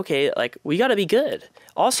it's like, okay, like, we got to be good.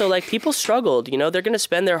 Also, like, people struggled, you know, they're going to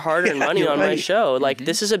spend their hard-earned money on my show. Like,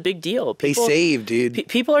 this is a big deal. People, they saved, dude.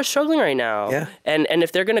 People are struggling right now. Yeah. And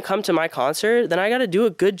if they're going to come to my concert, then I got to do a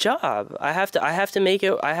good job. I have to make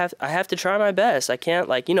it, I have to try my best. I can't,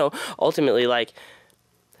 like, you know, ultimately, like,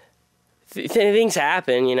 things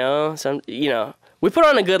happen, you know, we put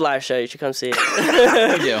on a good live show. You should come see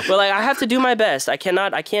it. But like, I have to do my best. I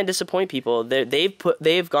can't disappoint people.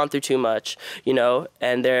 They've gone through too much, you know,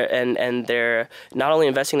 and they're not only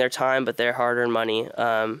investing their time but their hard-earned money,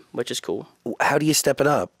 which is cool. How do you step it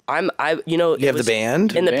up? You know, you have the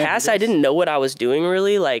band. In the past, I didn't know what I was doing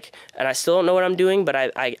really, like, and I still don't know what I'm doing.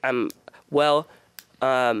 But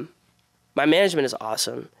my management is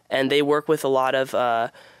awesome, and they work with a lot of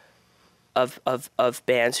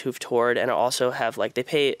bands who've toured and also have, like, they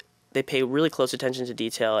pay really close attention to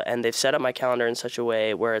detail, and they've set up my calendar in such a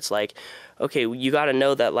way where it's like, okay, you got to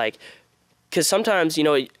know that, like, because sometimes, you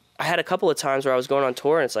know, I had a couple of times where I was going on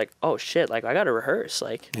tour and it's like, oh shit, like, I got to rehearse,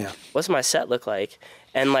 like, what's my set look like?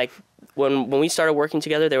 And like, when we started working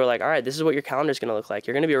together, they were like, all right, this is what your calendar's going to look like.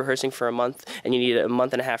 You're going to be rehearsing for a month, and you need a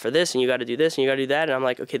month and a half for this, and you got to do this, and you got to do that. And I'm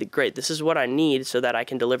like, okay, great. This is what I need so that I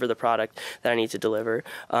can deliver the product that I need to deliver.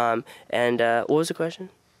 What was the question?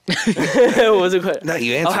 What was the question? No,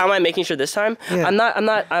 you answered. Oh, how am I making sure this time? Yeah.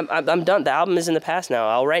 I'm done. The album is in the past now.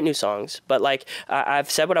 I'll write new songs. But like, I've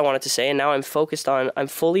said what I wanted to say, and now I'm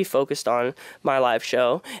fully focused on my live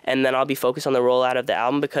show, and then I'll be focused on the rollout of the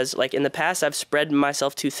album, because like, in the past I've spread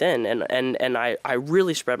myself too thin, and I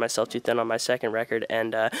really spread myself too thin on my second record,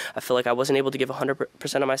 and I feel like I wasn't able to give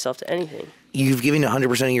 100% of myself to anything. You've given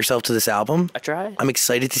 100% of yourself to this album? I tried. I'm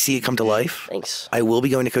excited to see it come to life. Thanks. I will be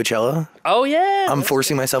going to Coachella. Oh yeah. I'm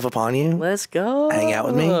forcing myself upon you. Let's go. Hang out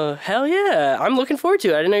with me. Hell yeah. I'm looking forward to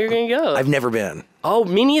it. I didn't know you were going to go. I've never been. Oh,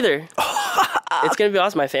 me neither. It's going to be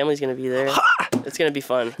awesome. My family's going to be there. It's going to be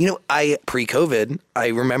fun. You know, pre-COVID, I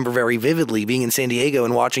remember very vividly being in San Diego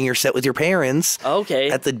and watching your set with your parents. Okay.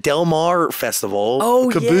 At the Del Mar Festival. Oh,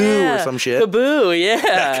 Kaboo or some shit. Kaboo,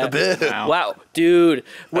 yeah. Kaboo. Wow. Dude.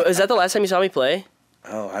 Is that the last time you saw me play?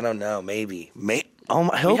 Oh, I don't know. Maybe.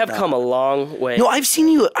 I hope we have not. come a long way. No, I've seen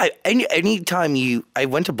you. Anytime I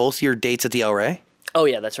went to both your dates at the El Rey. Oh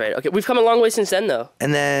yeah, that's right. Okay, we've come a long way since then, though.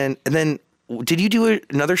 And then, did you do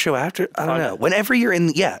another show after? I don't know. Whenever you're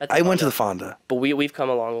in, I went to the Fonda. But we've come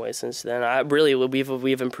a long way since then.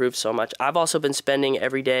 We've improved so much. I've also been spending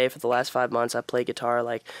every day for the last 5 months. I play guitar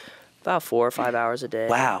like about 4 or 5 hours a day.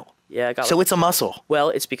 Wow. Yeah, so it's a muscle.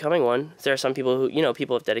 Well, it's becoming one. There are some people who,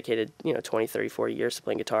 people have dedicated, 20, 30, 40 years to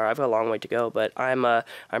playing guitar. I've got a long way to go, but I'm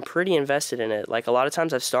pretty invested in it. Like, a lot of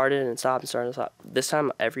times I've started and stopped and started and stopped. This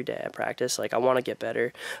time, every day I practice. Like, I want to get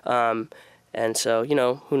better. And so,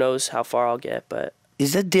 who knows how far I'll get, but...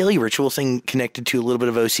 Is that daily ritual thing connected to a little bit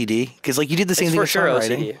of OCD? Because, like, you did the same thing with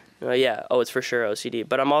songwriting. OCD. Yeah. Oh, it's for sure OCD.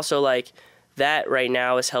 But I'm also, like, that right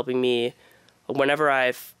now is helping me whenever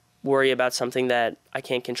I've worry about something that I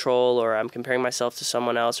can't control, or I'm comparing myself to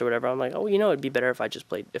someone else or whatever, I'm like, it'd be better if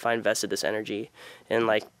I invested this energy in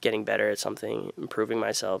like getting better at something, improving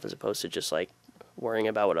myself, as opposed to just like worrying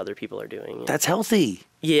about what other people are doing. That's healthy.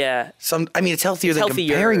 Yeah. It's healthier than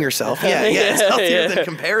comparing yourself. Yeah, it's healthier than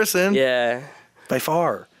comparison. Yeah. By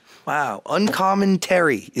far. Wow. Uncommon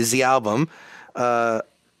Terry is the album.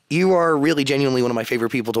 You are really genuinely one of my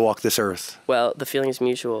favorite people to walk this earth. Well, the feeling is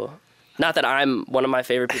mutual. Not that I'm one of my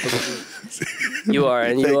favorite people. You are,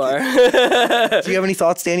 and you are. Do you have any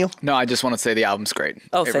thoughts, Daniel? No, I just want to say the album's great.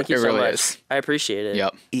 Oh, thank you so really much. Is. I appreciate it.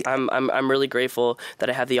 Yep. I'm really grateful that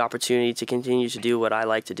I have the opportunity to continue to do what I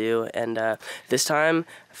like to do. And this time,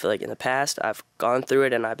 I feel like in the past, I've gone through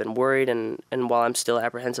it and I've been worried. And while I'm still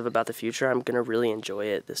apprehensive about the future, I'm going to really enjoy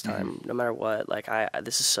it this time, no matter what. Like,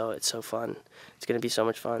 it's so fun. It's going to be so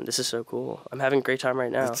much fun. This is so cool. I'm having a great time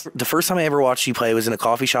right now. The first time I ever watched you play was in a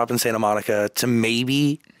coffee shop in Santa Monica to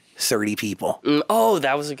maybe 30 people. Oh,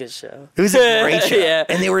 that was a good show. It was a great show. Yeah.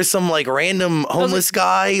 And there was some like random homeless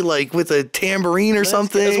guy like with a tambourine or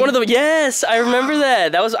something. It was one of the, yes, I remember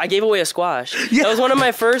that. I gave away a squash. Yeah. That was one of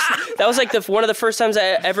my first, that was like one of the first times I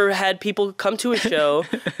ever had people come to a show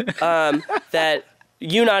that,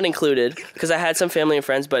 you not included, because I had some family and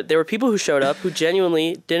friends, but there were people who showed up who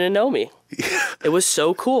genuinely didn't know me. It was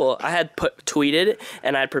so cool. I had tweeted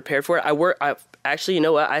and I had prepared for it. Actually, you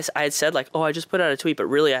know what? I had said like, I just put out a tweet, but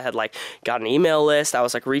really I had like got an email list. I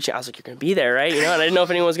was like reaching. I was like, you're gonna be there, right? And I didn't know if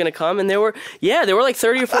anyone was gonna come, and there were like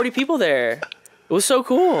 30 or 40 people there. It was so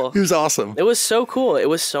cool. It was awesome. It was so cool. It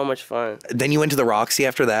was so much fun. Then you went to the Roxy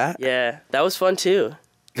after that? Yeah, that was fun too.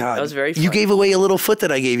 God, that was very fun. You gave away a little foot that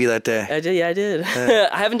I gave you that day. I did, yeah, I did.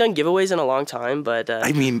 I haven't done giveaways in a long time, but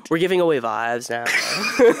we're giving away vibes now.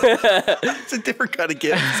 It's a different kind of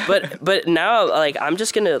gift. But now, like, I'm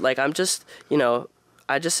just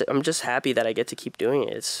happy that I get to keep doing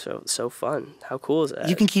it. It's so fun. How cool is that?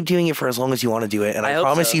 You can keep doing it for as long as you want to do it, and I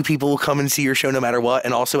promise you, people will come and see your show no matter what.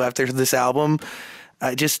 And also after this album,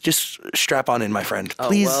 just strap on in, my friend.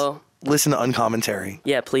 Please. Listen to Uncommentary.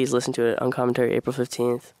 Yeah, please listen to it. Uncommentary, April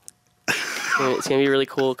 15th. It's going to be really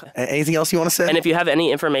cool. Anything else you want to say? And if you have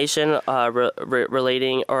any information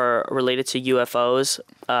related to UFOs,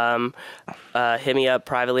 hit me up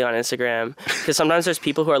privately on Instagram. Because sometimes there's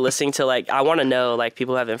people who are listening to, like, I want to know, like,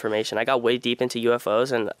 people who have information. I got way deep into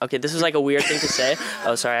UFOs, and, okay, this is, like, a weird thing to say.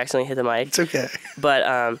 Oh, sorry, I accidentally hit the mic. It's okay.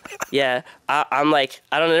 But, yeah, I'm like,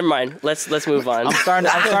 I don't know, never mind. Let's move on. I'm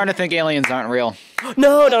starting to think aliens aren't real.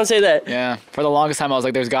 No, don't say that. Yeah. For the longest time, I was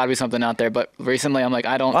like, there's got to be something out there. But recently, I'm like,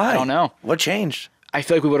 I don't know. What changed? I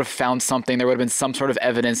feel like we would have found something. There would have been some sort of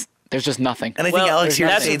evidence. There's just nothing. And I think Alex here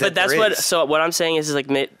to say that that's what. So what I'm saying is like,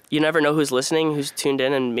 you never know who's listening, who's tuned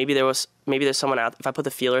in, and maybe there's someone out. If I put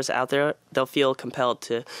the feelers out there, they'll feel compelled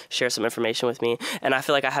to share some information with me. And I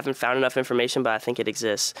feel like I haven't found enough information, but I think it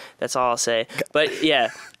exists. That's all I'll say. But yeah,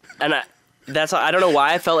 and that's all, I don't know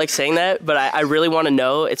why I felt like saying that, but I really want to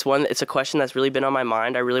know. It's a question that's really been on my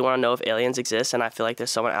mind. I really want to know if aliens exist, and I feel like there's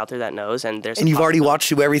someone out there that knows. And you've already watched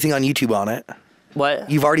through everything on YouTube on it.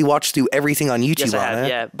 What? You've already watched through everything on YouTube. Yes, I have.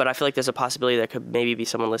 Yeah, but I feel like there's a possibility there could maybe be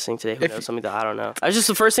someone listening today who knows something that I don't know. It's just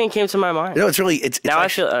the first thing that came to my mind. No, it's really now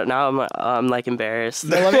actually, I feel now I'm like embarrassed.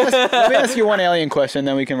 Let me ask you one alien question,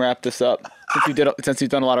 then we can wrap this up. Since you've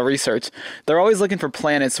done a lot of research, they're always looking for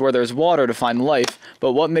planets where there's water to find life.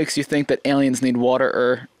 But what makes you think that aliens need water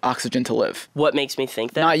or oxygen to live? What makes me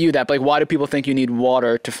think that? Not you, that. But like, why do people think you need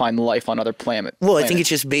water to find life on other planets? Well, I think it's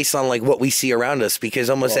just based on like what we see around us, because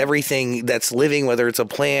almost everything that's living, whether it's a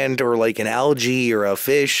plant or like an algae or a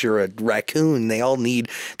fish or a raccoon, they all need.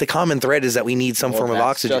 The common thread is that we need some form of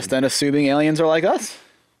oxygen. Just then assuming aliens are like us,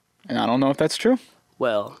 and I don't know if that's true.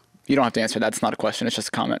 Well, you don't have to answer that. It's not a question. It's just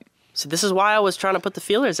a comment. So this is why I was trying to put the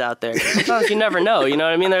feelers out there. Sometimes you never know, you know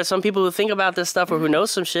what I mean? There are some people who think about this stuff or who know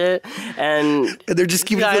some shit, and they're just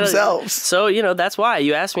keeping it themselves. So, you know, that's why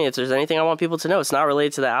you asked me if there's anything I want people to know. It's not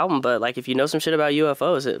related to the album, but like if you know some shit about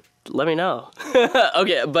UFOs, let me know.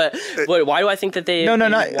 Okay, but why do I think that they No.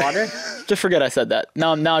 water? Just forget I said that.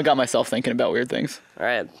 Now I got myself thinking about weird things. All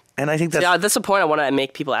right. And I think that's the point. I want to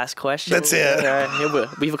make people ask questions. That's it. Yeah,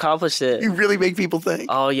 we've accomplished it. You really make people think.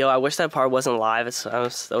 Oh, yo, I wish that part wasn't live. That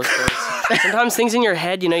was sometimes things in your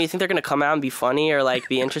head, you know, you think they're going to come out and be funny or like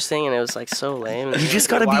be interesting, and it was like so lame. You just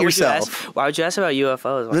got to be yourself. Why would you ask about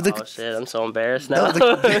UFOs? Like, oh, shit, I'm so embarrassed now. No,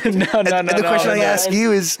 the question I ask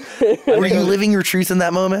you is, were you living your truth in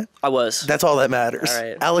that moment? I was. That's all that matters. All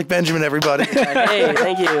right. Alec Benjamin, everybody. Hey,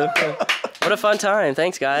 thank you. What a fun time.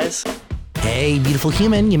 Thanks, guys. Hey, beautiful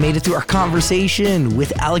human, you made it through our conversation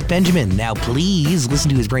with Alec Benjamin. Now, please listen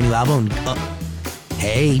to his brand new album.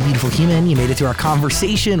 Hey, beautiful human, you made it through our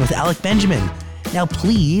conversation with Alec Benjamin. Now,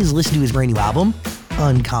 please listen to his brand new album,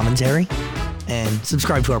 Uncommentary, and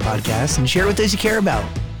subscribe to our podcast and share it with those you care about.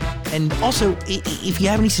 And also, if you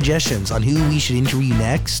have any suggestions on who we should interview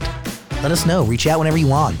next, let us know. Reach out whenever you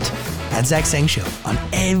want. At Zach Sang Show on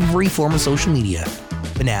every form of social media.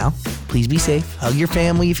 But now, please be safe. Hug your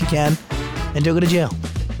family if you can. And don't go to jail.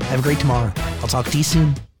 Have a great tomorrow. I'll talk to you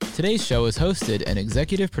soon. Today's show is hosted and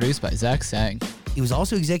executive produced by Zach Sang. It was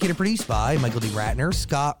also executive produced by Michael D. Ratner,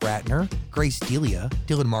 Scott Ratner, Grace Delia,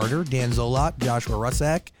 Dylan Martyr, Dan Zolot, Joshua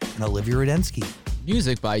Rusak, and Olivia Rudensky.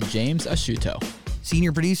 Music by James Asciuto.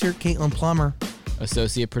 Senior producer, Caitlin Plummer.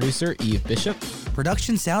 Associate producer, Eve Bishop.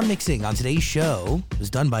 Production sound mixing on today's show was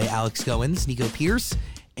done by Alex Goins, Nico Pierce,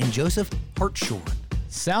 and Joseph Hartshorn.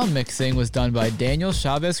 Sound mixing was done by Daniel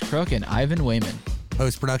Chavez Crook and Ivan Wayman.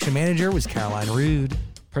 Post-production manager was Caroline Rude.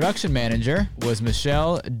 Production manager was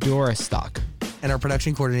Michelle Doristock. And our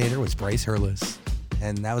production coordinator was Bryce Hurlis.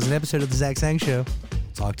 And that was an episode of The Zach Sang Show.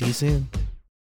 Talk to you soon.